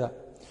على هذا.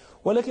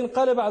 ولكن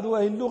قال بعض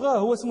أهل اللغة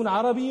هو اسم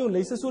عربي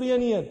ليس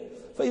سريانيا،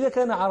 فإذا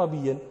كان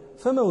عربيا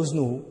فما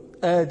وزنه؟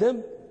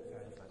 آدم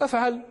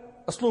أفعل،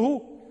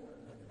 أصله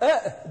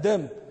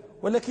آدم،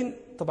 ولكن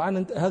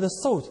طبعا هذا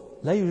الصوت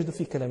لا يوجد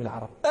في كلام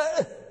العرب.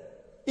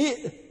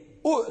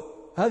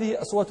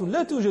 هذه أصوات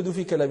لا توجد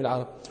في كلام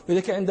العرب.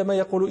 ولذلك عندما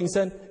يقول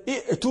إنسان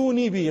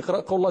ائتوني به، يقرأ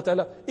قول الله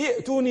تعالى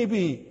ائتوني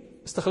به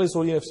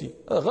استخلصه لنفسي،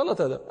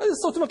 غلط. هذا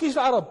الصوت ما كاينش في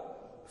العرب،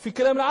 في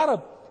كلام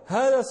العرب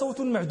هذا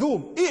صوت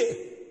معدوم.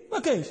 ما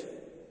كاينش،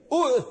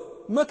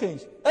 ما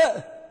كاينش،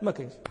 ما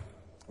كاينش.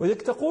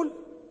 ولذلك تقول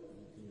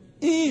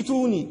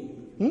ائتوني.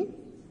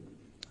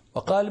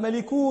 وقال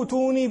الملك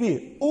اوتوني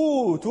به،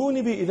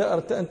 اوتوني به إذا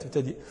أردت أن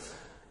تبتدئ،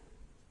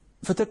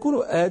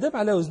 فتكون آدم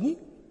على وزن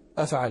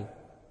أفعل.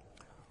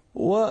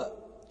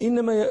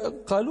 وإنما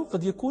قالوا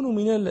قد يكون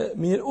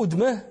من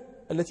الأدمة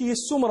التي هي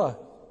السمرة،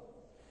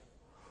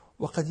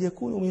 وقد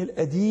يكون من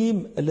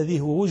الأديم الذي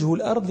هو وجه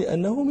الأرض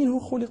لأنه منه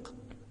خلق،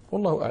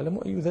 والله أعلم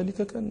أي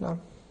ذلك كان. نعم.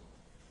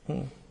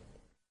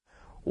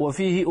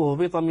 وفيه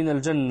أهبط من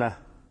الجنة.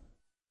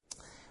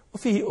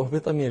 وفيه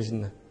أهبط من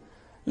الجنة.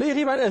 لا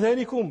يغيب عن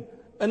أذهانكم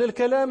أن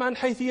الكلام عن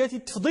حيثيات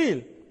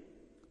التفضيل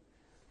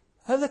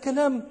هذا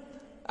كلام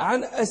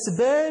عن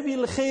أسباب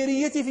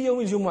الخيرية في يوم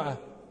الجمعة.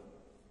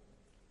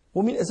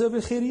 ومن أسباب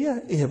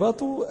الخيرية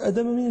إهباط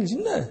آدم من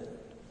الجنة.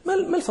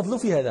 ما الفضل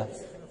في هذا؟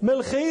 ما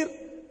الخير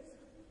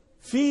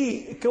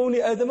في كون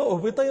آدم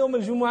أهبط يوم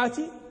الجمعة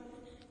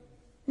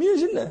من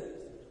الجنة؟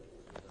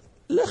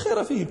 لا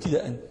خير فيه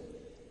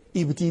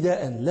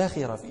ابتداء لا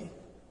خير فيه،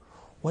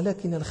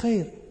 ولكن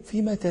الخير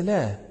فيما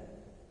تلاه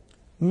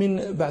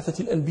من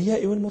بعثة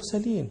الأنبياء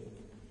والمرسلين.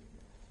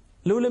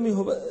 لو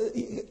لم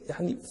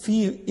يعني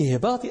في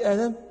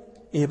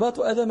إهباط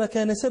آدم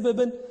كان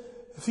سببا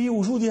في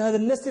وجود هذا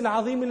النسل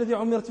العظيم الذي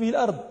عمرت به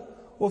الأرض،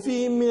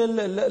 وفيهم من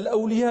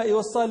الأولياء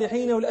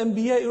والصالحين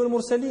والأنبياء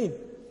والمرسلين،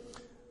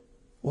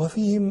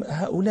 وفيهم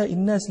هؤلاء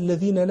الناس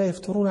الذين لا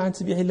يفترون عن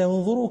تسبيح الله.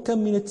 وانظروا كم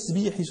من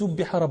التسبيح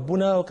سبح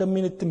ربنا وكم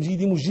من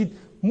التمجيد مجد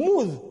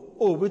منذ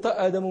أهبط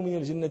آدم من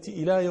الجنة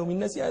إلى يوم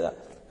الناس.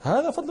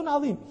 هذا فضل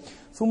عظيم.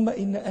 ثم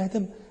إن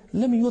آدم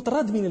لم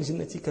يطرد من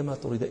الجنة كما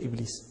طرد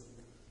إبليس،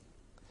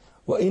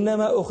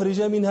 وإنما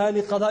أخرج منها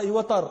لقضاء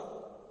وطر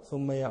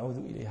ثم يعود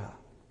إليها.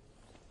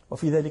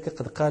 وفي ذلك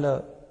قد قال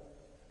ابن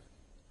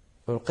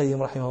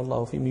القيم رحمه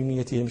الله في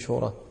ميميته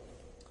المشهورة: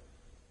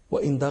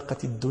 وإن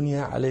ضاقت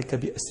الدنيا عليك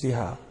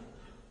بأسرها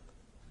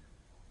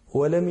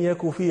ولم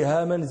يك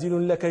فيها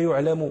منزل لك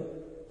يعلم،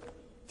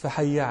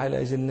 فحي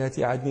على جنات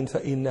عدن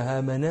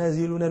فإنها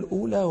منازلنا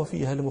الأولى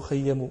وفيها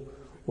المخيم،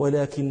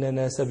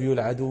 ولكننا سبي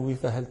العدو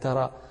فهل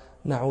ترى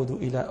نعود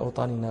إلى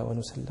أوطاننا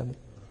ونسلم.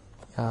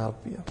 يا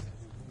رب يا رب.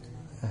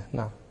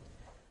 نعم.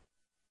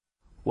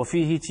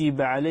 وفيه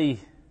تيب عليه.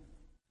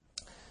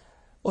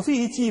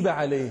 وفيه تيب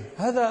عليه،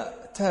 هذا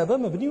تاب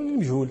مبني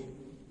للمجهول.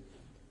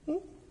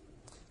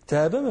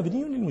 تاب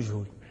مبني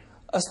للمجهول.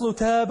 أصل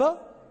تاب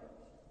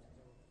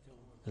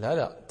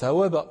لا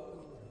توب،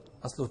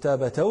 أصل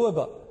تاب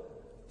توب،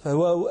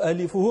 فهو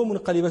ألفه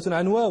منقلبة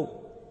عن واو،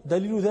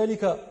 دليل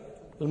ذلك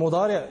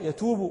المضارع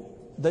يتوب،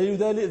 دليل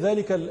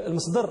ذلك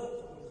المصدر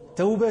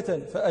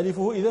توبة،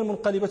 فألفه إذا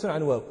منقلبة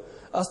عن واو.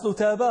 أصل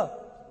تاب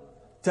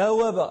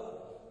توب،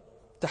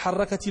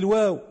 تحركت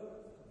الواو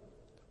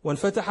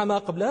وانفتح ما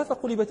قبلها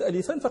فقلبت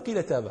ألفا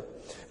فقيل تاب.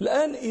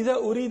 الآن إذا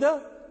أريد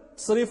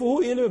تصريفه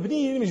إلى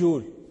المبني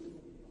للمجهول،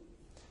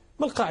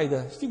 ما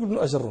القاعدة؟ ايش يقول ابن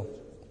أجر؟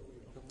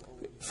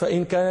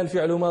 فإن كان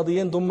الفعل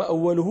ماضيا ضم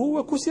أوله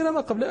وكسر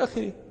ما قبل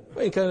آخره،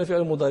 وإن كان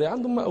الفعل مضارعا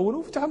ضم أوله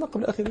وفتح ما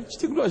قبل آخره.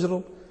 ايش يقول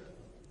أجر؟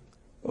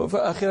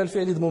 فآخر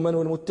الفعل ضمما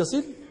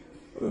والمتصل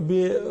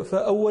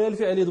فأول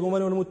الفعل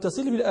ضمما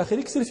والمتصل بالآخر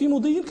يكسر في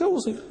مضي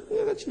كوصل.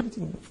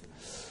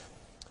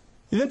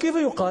 إذن كيف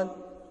يقال؟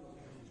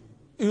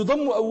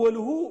 يضم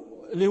أوله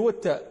اللي هو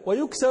التاء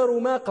ويكسر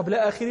ما قبل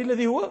آخره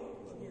الذي هو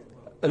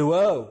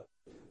الواو،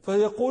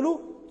 فيقول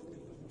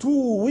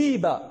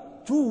تويب.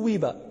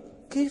 تويب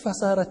كيف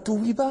صارت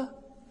تويب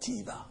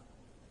تيبا؟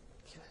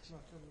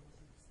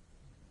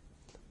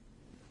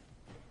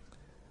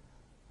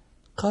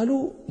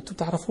 قالوا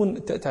أنتم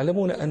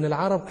تعلمون أن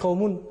العرب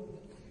قوم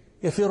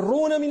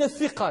يفرون من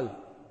الثقل.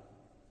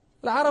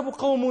 العرب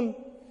قوم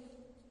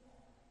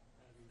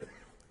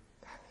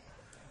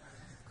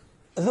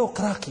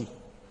ذوق راقي،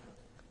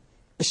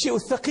 الشيء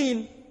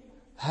الثقيل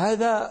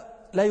هذا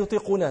لا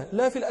يطيقونه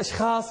لا في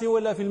الأشخاص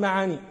ولا في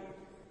المعاني.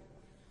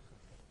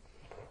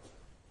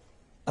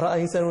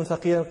 رأى إنسان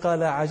ثقيلا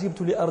قال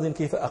عجبت لأرض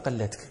كيف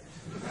أقلتك.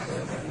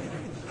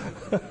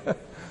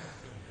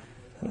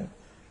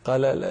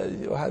 قال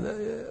واحد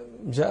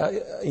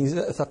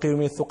جاء ثقيل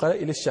من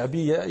الثقلاء إلى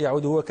الشعبية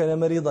يعود هو كان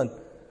مريضا،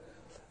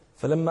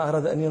 فلما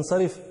أراد أن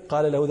ينصرف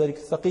قال له ذلك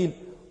الثقيل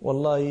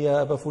والله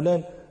يا أبا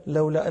فلان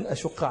لولا أن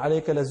أشق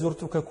عليك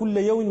لزرتك كل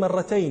يوم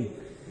مرتين.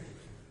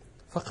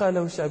 فقال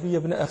له الشعبي: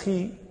 ابن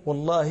أخي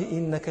والله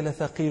إنك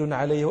لثقيل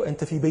علي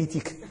وأنت في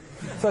بيتك،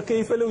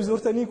 فكيف لو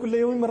زرتني كل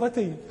يوم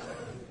مرتين؟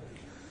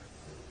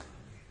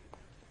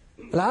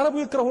 العرب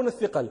يكرهون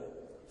الثقل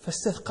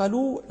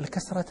فاستثقلوا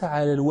الكسرة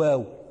على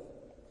الواو،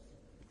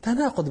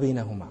 تناقض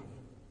بينهما،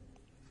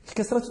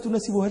 الكسرة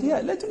تناسبها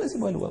الياء لا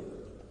تناسبها الواو.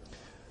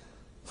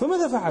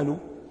 فماذا فعلوا؟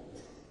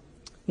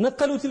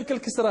 نقلوا تلك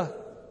الكسرة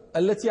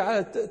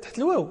التي تحت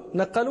الواو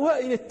نقلوها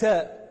إلى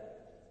التاء،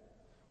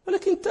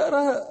 ولكن التاء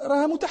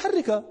راها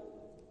متحركة،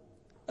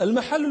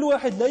 المحل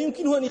الواحد لا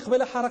يمكنه أن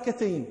يقبل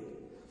حركتين.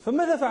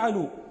 فماذا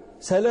فعلوا؟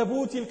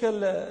 سلبوا تلك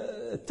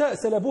التاء،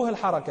 سلبوها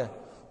الحركة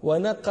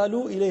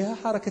ونقلوا إليها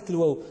حركة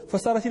الواو،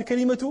 فصارت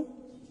الكلمة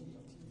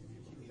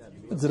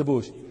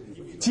تزربوش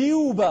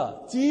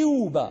تيوبا.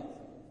 تيوبا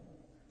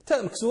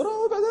تاء مكسورة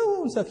وبعدها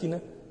واو ساكنة،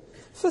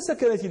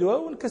 فسكنت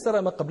الواو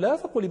وانكسر ما قبلها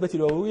فقلبت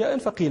الواو ياء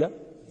فقيل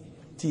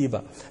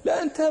تيبا.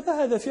 لأن تاب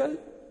هذا فعل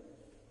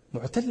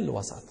معتل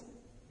الوسط،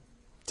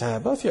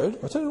 تاب فعل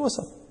معتل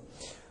الوسط.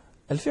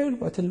 الفعل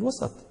معتل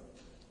الوسط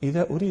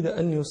إذا أريد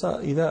أن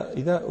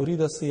إذا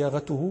أريد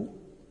صياغته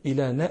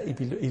إلى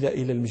نائب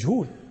إلى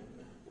المجهول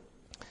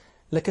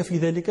لك في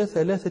ذلك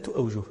ثلاثة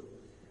أوجه.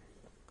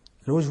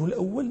 الوجه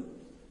الأول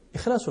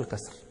إخلاص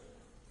الكسر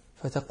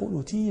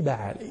فتقول تيب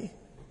عليه،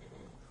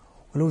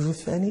 والوجه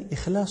الثاني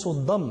إخلاص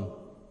الضم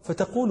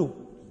فتقول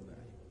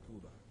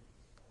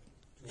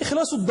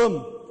إخلاص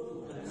الضم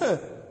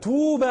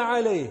توب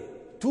عليه.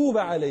 توب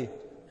عليه.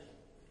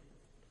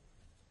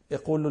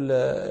 يقول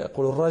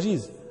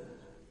الراجيز: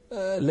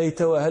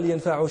 ليت وهل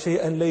ينفع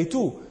شيئا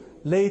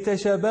ليت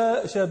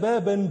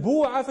شبابا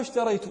بوع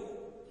فاشتريت.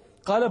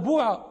 قال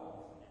بوع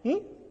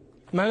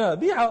معناه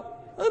بيع،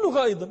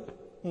 لغة أيضا.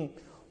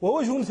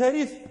 ووجه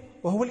ثالث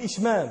وهو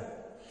الإشمام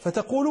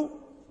فتقول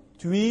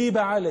تويب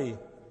عليه،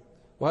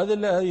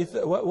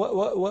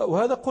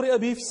 وهذا قرئ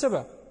به في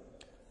السبع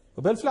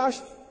وبل في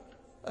العشر.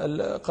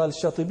 قال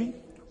الشاطبي: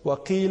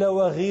 وقيل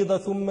وغيض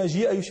ثم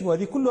جيء يشم.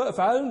 هذه كلها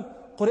أفعال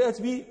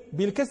قرئت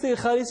بالكسر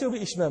الخالص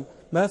وبالإشمام،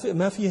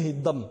 ما فيه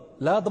الضم،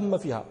 لا ضم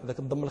فيها. ذاك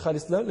الضم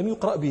الخالص لم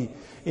يقرأ به،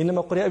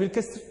 إنما قرئ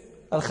بالكسر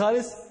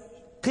الخالص.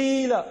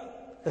 قيل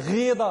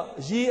غيض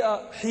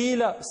جيء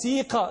حيل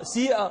سيق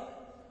سيء،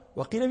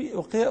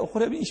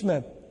 وقرئ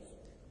بالإشمام.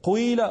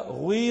 قيل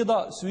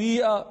غيض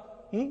سويء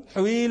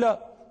حويل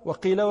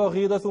وقيل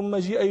وغيض ثم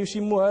جيء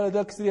يشمها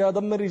لدى كسرها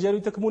ضم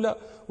الرجال تكملا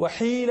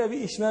وحيل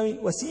بإشمام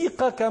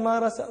وسيق كما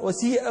رسى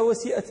وسيء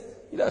وسيئت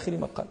إلى آخر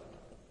ما قال.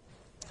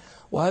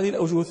 وهذه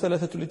الأوجه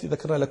الثلاثة التي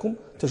ذكرنا لكم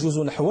تجوز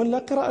نحوا لا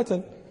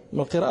قراءة، من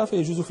القراءة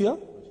فيجوز فيها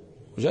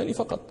وجاني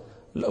فقط.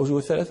 الأوجه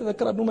الثلاثة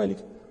ذكر ابن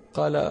مالك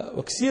قال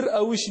وكسر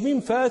أو اشمم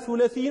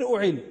فثلاثين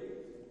أعل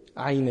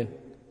عينا،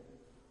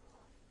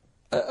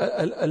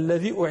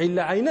 الذي أعل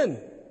عينا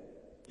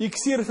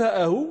يكسر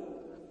فاءه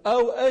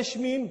أو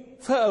أشمم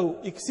فاءه،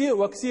 يكسر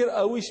وكسر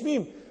أو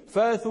اشمم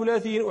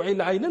فثلاثين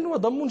أعل عينا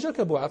وضم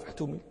جكبها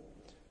فاحتمل.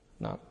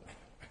 نعم.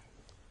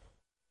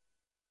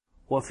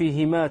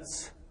 وفيه مات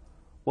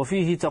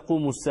وفيه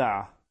تقوم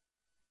الساعة.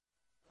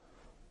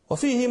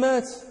 وفيه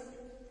مات،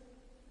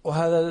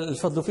 وهذا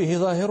الفضل فيه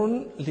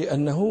ظاهر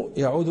لأنه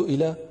يعود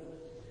إلى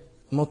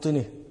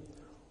موطنه.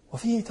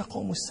 وفيه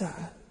تقوم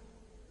الساعة،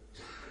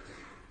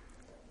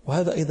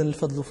 وهذا أيضا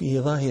الفضل فيه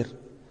ظاهر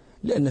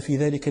لأن في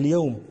ذلك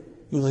اليوم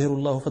يظهر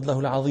الله فضله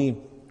العظيم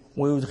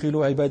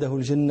ويدخل عباده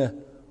الجنة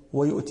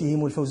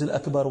ويؤتيهم الفوز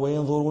الأكبر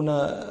وينظرون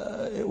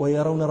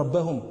ويرون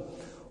ربهم،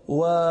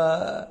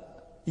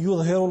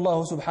 ويظهر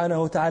الله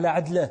سبحانه وتعالى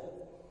عدله.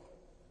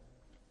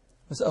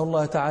 نسأل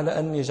الله تعالى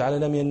أن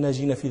يجعلنا من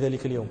الناجين في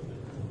ذلك اليوم.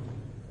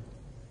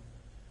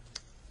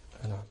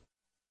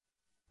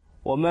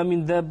 وما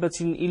من دابة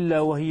إلا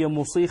وهي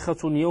مصيخة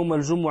يوم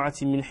الجمعة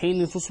من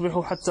حين تصبح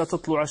حتى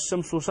تطلع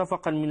الشمس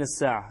شفقا من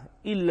الساعة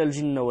إلا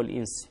الجن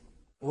والإنس.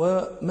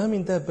 وما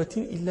من دابة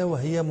إلا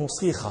وهي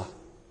مصيخة.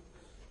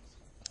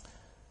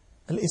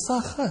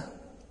 الإصاخة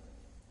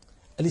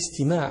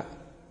الاستماع،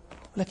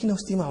 ولكنه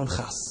استماع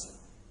خاص،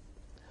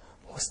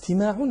 هو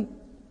استماع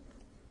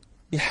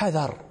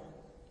بحذر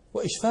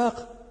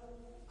وإشفاق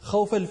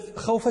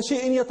خوف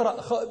شيء يطرأ،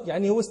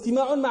 يعني هو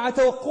استماع مع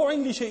توقع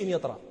لشيء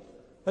يطرأ،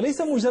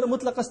 فليس مجرد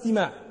مطلق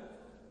استماع.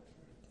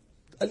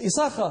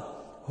 الإصاخة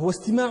هو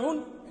استماع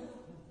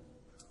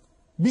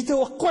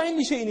بتوقع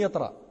لشيء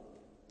يطرأ،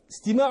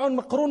 استماع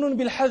مقرون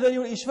بالحذر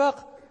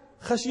والإشفاق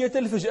خشية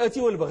الفجأة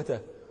والبغتة.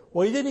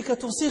 ولذلك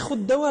تصيخ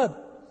الدواب،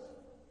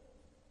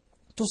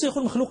 تصيخ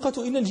المخلوقات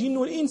إلى الجن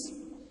والإنس،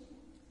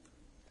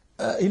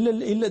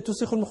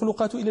 تصيخ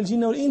المخلوقات إلى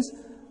الجن والإنس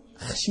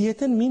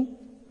خشية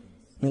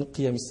من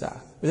قيام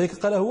الساعة. لذلك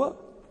قال هو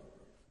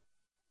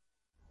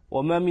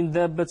وما من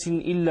دابة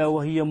إلا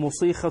وهي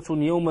مصيخة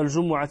يوم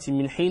الجمعة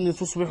من حين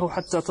تصبح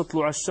حتى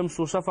تطلع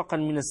الشمس شفقا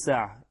من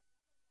الساعة.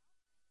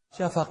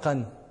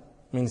 شفقا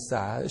من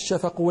الساعة،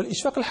 الشفق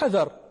والإشفاق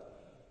الحذر.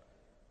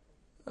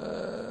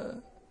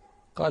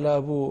 قال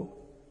أبو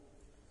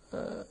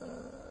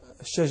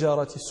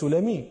الشجرة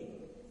السلمي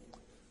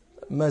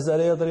ما زال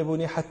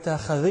يضربني حتى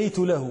خذيت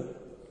له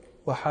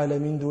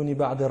وحال من دون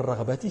بعض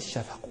الرغبة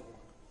الشفق،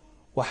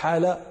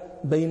 وحال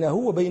بينه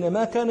وبين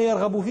ما كان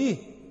يرغب فيه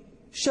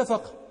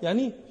الشفق،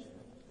 يعني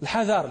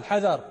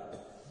الحذر.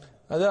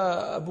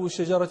 هذا أبو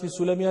الشجرة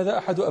السلمي، هذا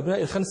أحد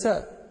أبناء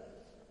الخنساء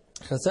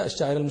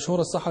الشاعرة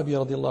المشهورة الصحابية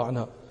رضي الله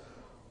عنها،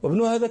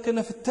 وابنها هذا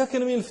كان فتاكا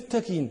من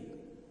الفتاكين،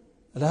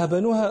 لها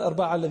بنوها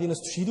الأربعة الذين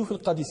استشهدوا في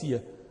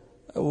القادسية،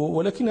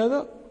 ولكن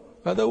هذا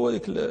هو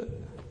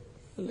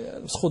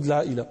مسخوذ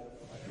العائلة.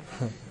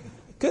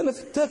 كان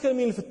فتاكا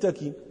من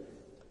الفتاكين،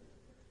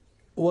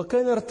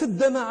 وكان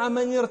ارتد مع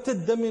من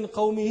يرتد من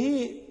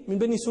قومه من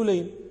بني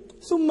سليم،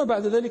 ثم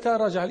بعد ذلك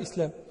راجع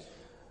الإسلام.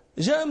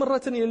 جاء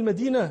مرة إلى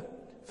المدينة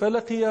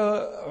فلقي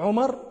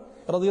عمر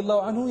رضي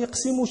الله عنه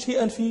يقسم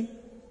شيئا في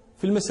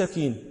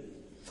المساكين،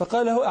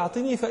 فقال له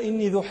أعطني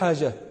فإني ذو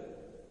حاجة.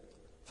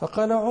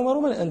 فقال عمر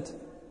من أنت؟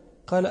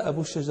 قال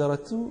أبو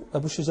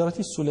الشجرة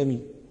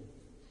السلمي.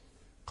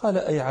 قال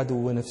أي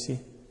عدو نفسي،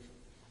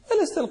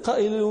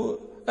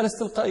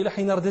 ألست القائل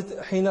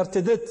حين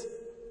ارتدت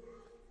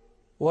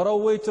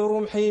ورويت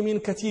رمحي من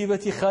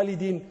كتيبة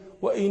خالد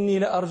وإني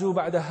لأرجو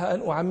بعدها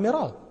أن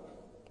أعمرا.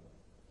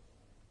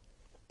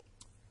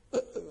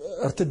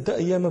 ارتد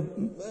أيام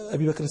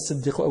أبي بكر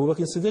الصديق، وأبو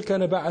بكر الصديق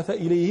كان بعث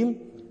إليهم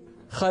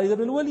خالد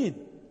بن الوليد،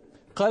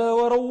 قال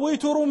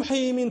ورويت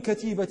رمحي من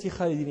كتيبة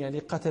خالد، يعني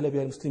قتل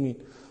بها المسلمين،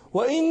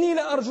 وإني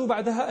لأرجو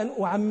بعدها أن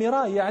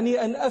أعمرا،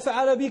 يعني أن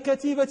أفعل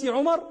بكتيبة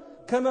عمر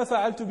كما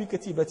فعلت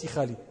بكتيبة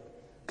خالد.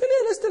 قال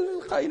لست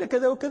القائل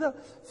كذا وكذا،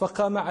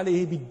 فقام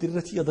عليه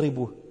بالدرة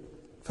يضربه،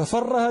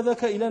 ففر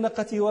هذاك إلى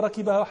ناقته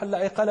وركبها وحل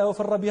عقالها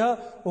وفر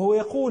بها وهو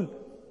يقول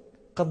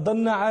قد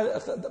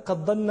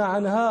ضن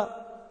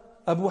عنها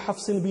أبو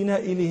حفص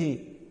بنائله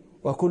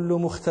وكل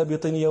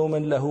مختبط يوما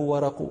له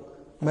ورق،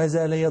 ما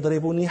زال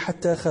يضربني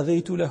حتى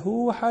خذيت له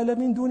وحال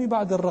من دون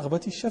بعد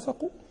الرغبة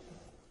الشفق.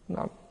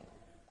 نعم.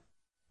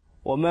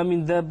 وما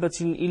من دابة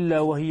إلا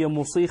وهي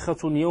مصيخة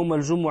يوم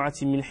الجمعة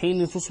من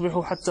حين تصبح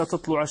حتى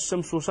تطلع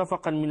الشمس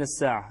شفقا من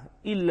الساعة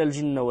إلا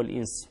الجن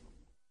والإنس.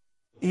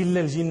 إلا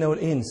الجن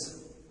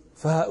والإنس،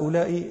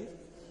 فهؤلاء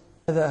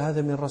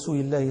هذا من رسول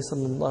الله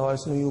صلى الله عليه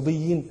وسلم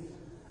يبين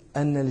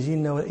أن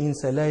الجن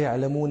والإنس لا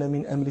يعلمون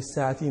من أمر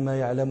الساعة ما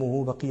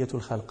يعلمه بقية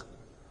الخلق،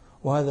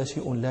 وهذا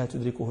شيء لا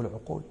تدركه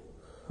العقول،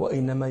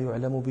 وإنما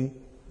يعلم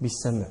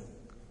بالسمع.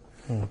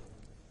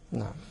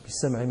 نعم،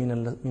 بالسمع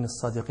من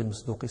الصادق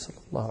المصدوق صلى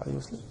الله عليه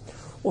وسلم.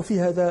 وفي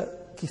هذا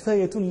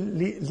كفاية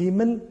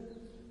لمن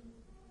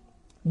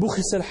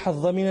بخس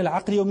الحظ من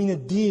العقل ومن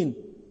الدين،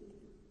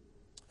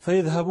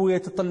 فيذهب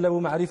يتطلب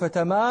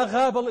معرفة ما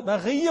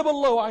غيب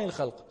الله عن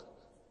الخلق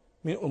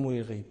من أمور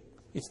الغيب،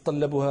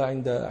 يتطلبها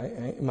عند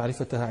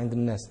معرفتها عند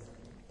الناس،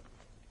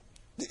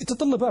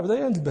 يتطلبها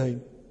عبدا عند البهائم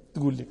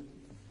تقول لي.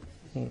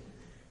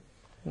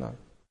 نعم.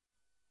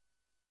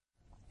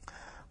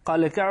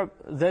 قال كعب: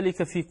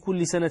 ذلك في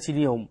كل سنة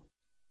اليوم.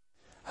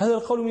 هذا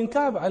القول من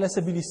كعب على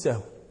سبيل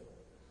السهو،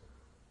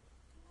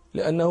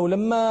 لأنه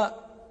لما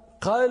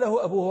قال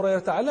له أبو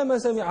هريرة على ما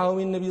سمعه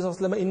من النبي صلى الله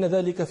عليه وسلم إن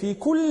ذلك في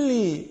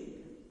كل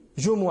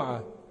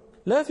جمعة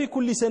لا في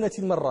كل سنة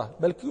مرة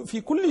بل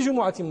في كل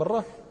جمعة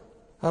مرة،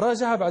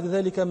 راجع بعد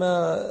ذلك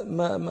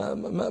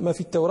ما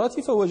في التوراة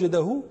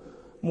فوجده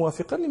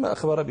موافقا لما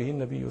أخبر به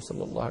النبي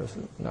صلى الله عليه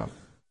وسلم. نعم.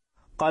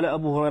 قال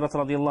أبو هريرة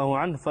رضي الله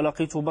عنه: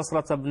 فلقيت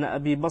بصرة بن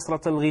أبي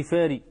بصرة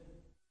الغفاري.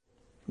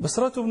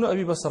 بصرة بن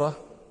أبي بصرة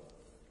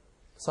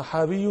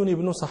صحابي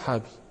ابن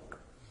صحابي،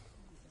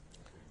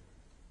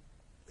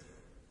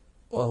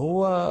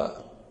 وهو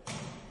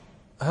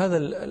هذا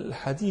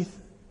الحديث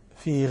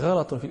فيه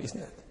غلط في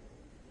الإسناد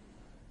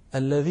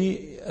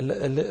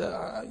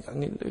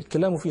يعني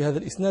الكلام في هذا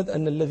الإسناد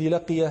أن الذي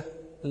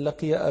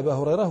لقي أبا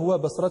هريرة هو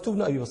بصرة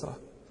بن أبي بصرة،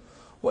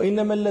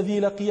 وإنما الذي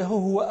لقيه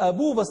هو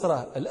أبو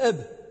بصرة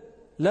الأب،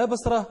 لا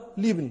بصرة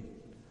الابن،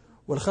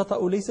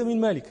 والخطأ ليس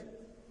من مالك،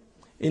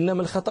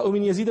 إنما الخطأ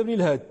من يزيد بن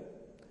الهاد،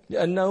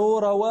 لأنه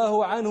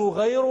رواه عنه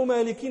غير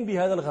مالك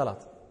بهذا الغلط،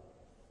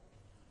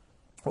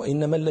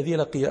 وإنما الذي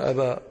لقي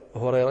أبا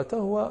هريرة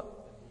هو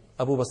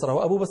أبو بصرة،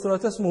 وأبو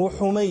بصرة اسمه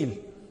حميل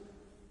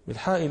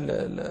بالحاء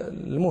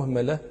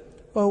المهملة،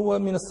 وهو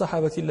من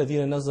الصحابة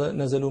الذين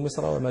نزلوا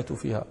مصر وماتوا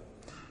فيها.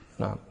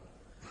 نعم.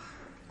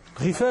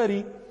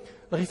 غفاري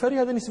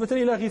هذا نسبة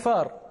إلى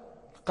غفار،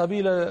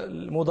 القبيلة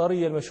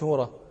المضارية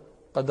المشهورة.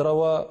 قد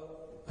روى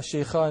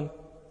الشيخان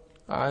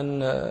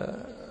عن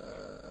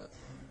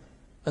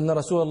أن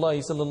رسول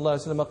الله صلى الله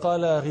عليه وسلم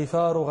قال: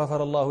 غفار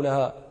غفر الله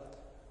لها،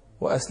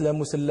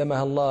 وأسلم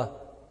سلمها الله،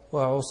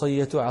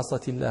 وعصية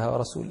عصت الله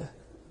ورسوله.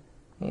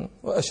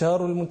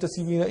 وأشهر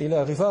المنتسبين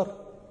إلى غفار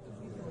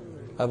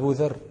أبو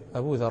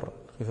ذر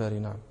غفاري.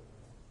 نعم.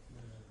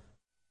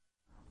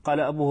 قال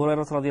أبو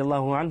هريرة رضي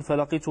الله عنه: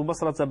 فلقيت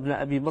بصرة بن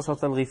أبي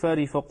بصرة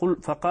الغفاري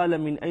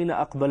فقال: من أين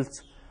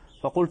أقبلت؟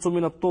 فقلت: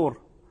 من الطور.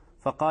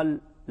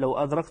 فقال: لو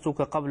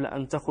أدركتك قبل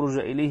أن تخرج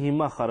إليه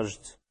ما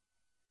خرجت.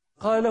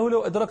 قال له: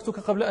 لو أدركتك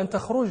قبل أن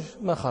تخرج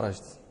ما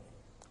خرجت.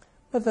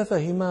 ماذا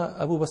فهم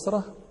أبو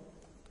بصرة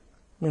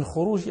من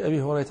خروج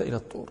أبي هريرة إلى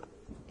الطور؟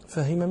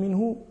 فهم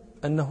منه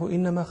أنه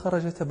إنما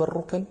خرج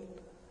تبركا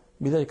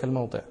بذلك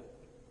الموضع،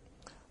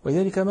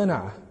 ولذلك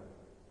منعه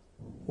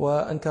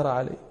وأنكر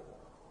عليه.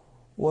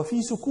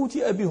 وفي سكوت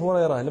أبي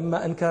هريرة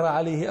لما أنكر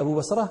عليه أبو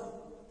بصرة،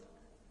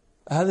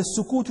 هذا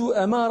السكوت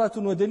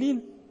أمارة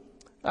ودليل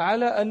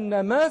على أن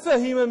ما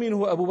فهم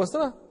منه أبو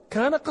بصرة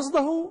كان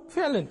قصده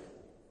فعلا.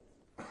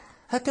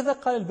 هكذا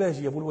قال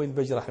الباجي، أبو الوليد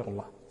الباجي رحمه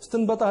الله،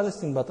 استنبط هذا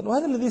استنباطا،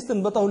 وهذا الذي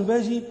استنبطه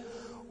الباجي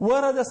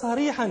ورد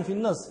صريحا في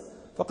النص،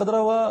 فقد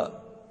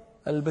روى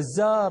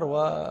البزار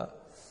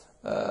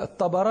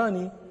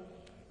والطبراني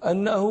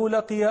أنه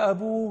لقي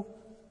أبو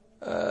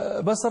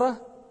بصرة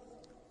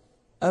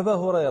أبا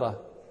هريرة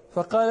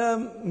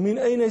فقال: من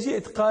أين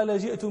جئت؟ قال: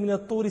 جئت من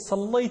الطور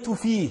صليت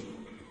فيه،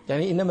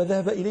 يعني إنما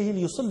ذهب إليه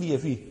ليصلي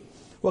فيه.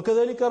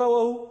 وكذلك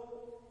رواه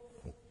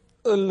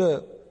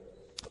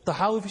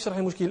الطحاوي في شرح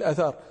مشكل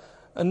الآثار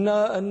أن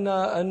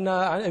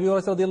عن أبي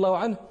هريرة رضي الله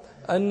عنه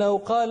أنه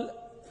قال: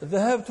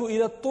 ذهبت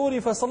إلى الطور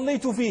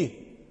فصليت فيه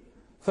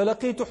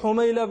فلقيت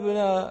حميل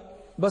بن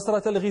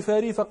بصرة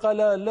الغفاري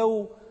فقال: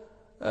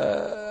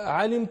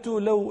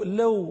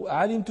 لو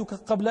علمتك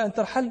قبل أن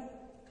ترحل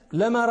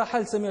لما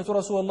رحلت. سمعت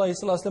رسول الله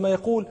صلى الله عليه وسلم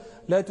يقول: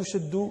 لا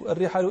تشد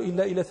الرحال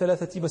إلا إلى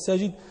 3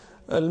 مساجد: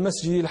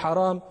 المسجد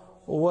الحرام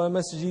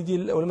والمسجد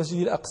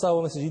الأقصى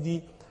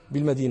ومسجدي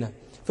بالمدينة.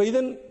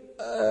 فإذا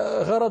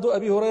غرض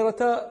أبي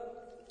هريرة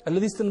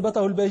الذي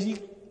استنبطه الباجي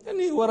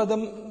يعني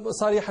ورد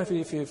صريحا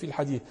في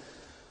الحديث.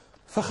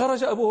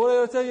 فخرج أبو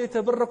هريرة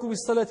يتبرك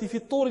بالصلاة في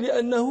الطور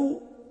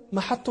لأنه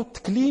محط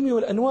التكليم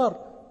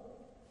والأنوار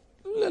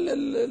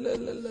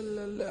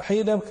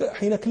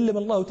حين كلم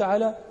الله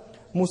تعالى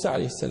موسى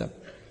عليه السلام،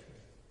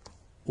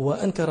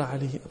 وأنكر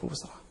عليه أبو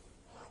بصرة.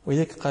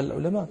 ولذلك قال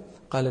العلماء،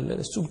 قال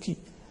السبكي: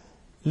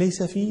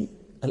 ليس في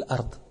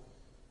الأرض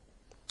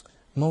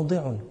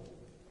موضع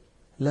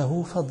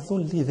له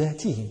فضل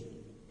لذاته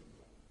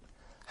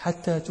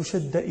حتى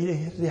تشد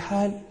إليه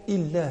الرحال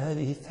إلا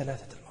هذه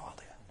 3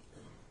 المواضع.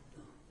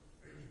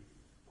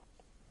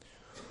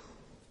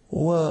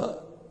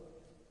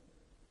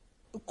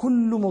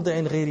 وكل موضع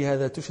غير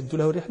هذا تشد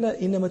له الرحلة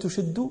إنما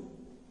تشد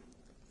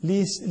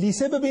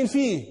لسبب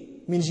فيه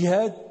من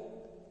جهاد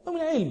أو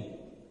من علم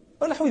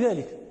أو نحو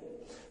ذلك.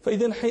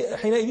 فإذا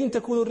حينئذ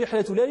تكون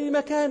الرحلة لا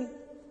للمكان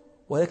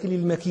ولكن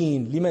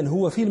للمكين، لمن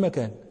هو في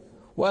المكان.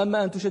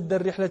 وأما أن تشد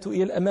الرحلة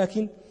إلى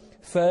الأماكن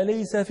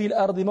فليس في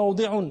الأرض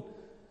موضع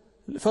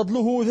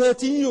فضله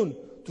ذاتي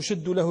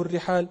تشد له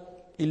الرحال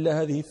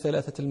إلا هذه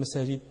 3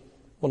 المساجد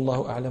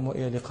والله أعلم،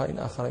 وإلى لقاء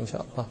آخر إن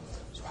شاء الله.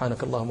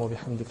 سبحانك اللهم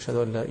وبحمدك، أشهد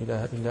أن لا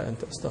إله إلا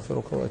أنت،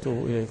 أستغفرك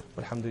وأتوب إليك،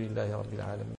 والحمد لله رب العالمين.